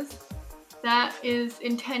Star Wars that is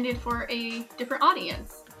intended for a different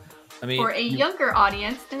audience. I mean, for a younger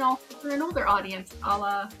audience and also for an older audience, a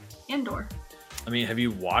la Andor. I mean, have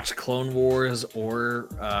you watched Clone Wars or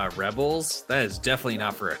Rebels? That is definitely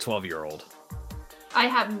not for a 12-year-old. I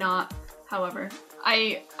have not, however.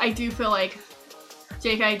 I do feel like,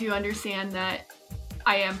 Jake, I do understand that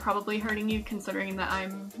I am probably hurting you, considering that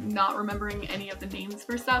I'm not remembering any of the names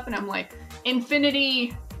for stuff, and I'm like,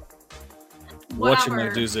 Infinity...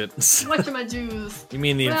 Whatchamadoos. You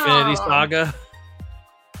mean the Infinity Saga?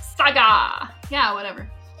 Saga! Yeah, whatever.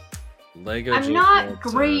 Lego. I'm not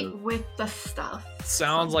great with the stuff.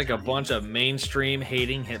 Sounds like a bunch of mainstream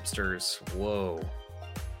hating hipsters. Whoa.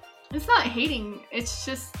 It's not hating, it's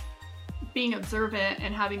just being observant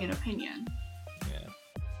and having an opinion. Yeah.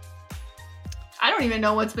 I don't even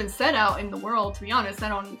know what's been said out in the world, to be honest. I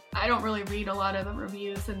don't really read a lot of the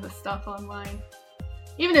reviews and the stuff online.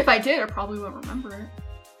 Even if I did, I probably wouldn't remember it.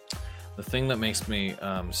 The thing that makes me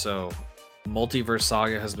so Multiverse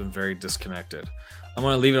Saga has been very disconnected. I'm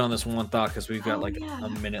going to leave it on this one thought because we've got a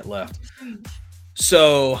minute left.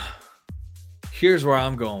 So here's where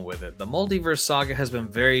I'm going with it. The Multiverse Saga has been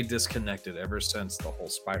very disconnected ever since the whole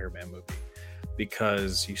Spider-Man movie,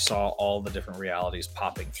 because you saw all the different realities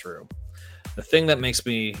popping through. The thing that makes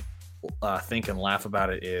me think and laugh about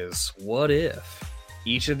it is, what if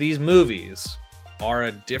each of these movies are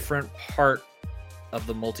a different part of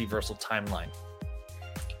the multiversal timeline?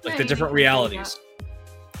 Like the different realities.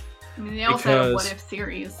 I mean, they also have a what if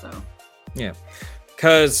series, so. Yeah.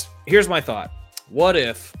 Because here's my thought. What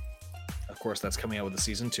if, of course, that's coming out with the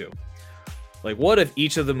season 2. Like, what if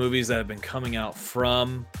each of the movies that have been coming out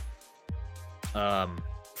from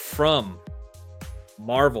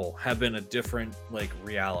Marvel have been a different,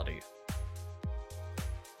 reality?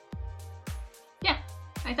 Yeah.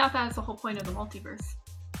 I thought that was the whole point of the multiverse.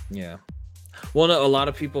 Yeah. Well, no, a lot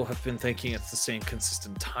of people have been thinking it's the same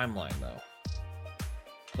consistent timeline, though.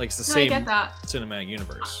 Like, it's the same cinematic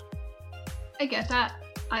universe. I get that.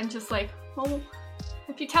 I'm just like, well,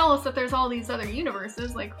 if you tell us that there's all these other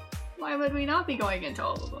universes, like, why would we not be going into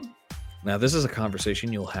all of them? Now, this is a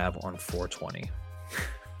conversation you'll have on 420.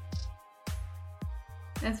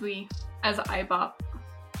 As IBOP.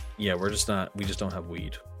 Yeah, we just don't have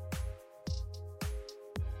weed.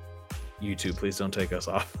 YouTube, please don't take us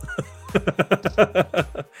off.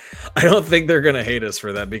 I don't think they're gonna hate us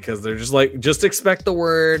for that, because they're just like, just expect the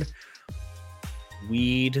word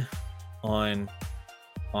weed on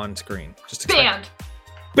on screen. Just banned.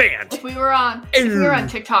 Banned. If we were on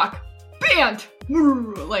TikTok, banned.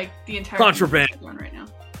 Like the entire Contraband one right now.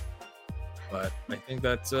 But I think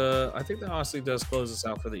that honestly does close us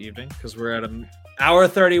out for the evening because we're at an hour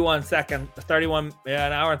 31 second, 31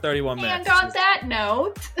 an hour and 31 minutes. And on that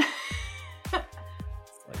note,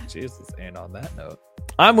 like Jesus. And on that note,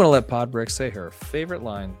 I'm gonna let Podbrick say her favorite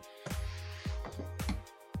line.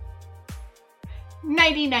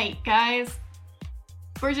 Nighty night, guys.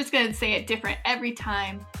 We're just gonna say it different every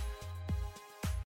time.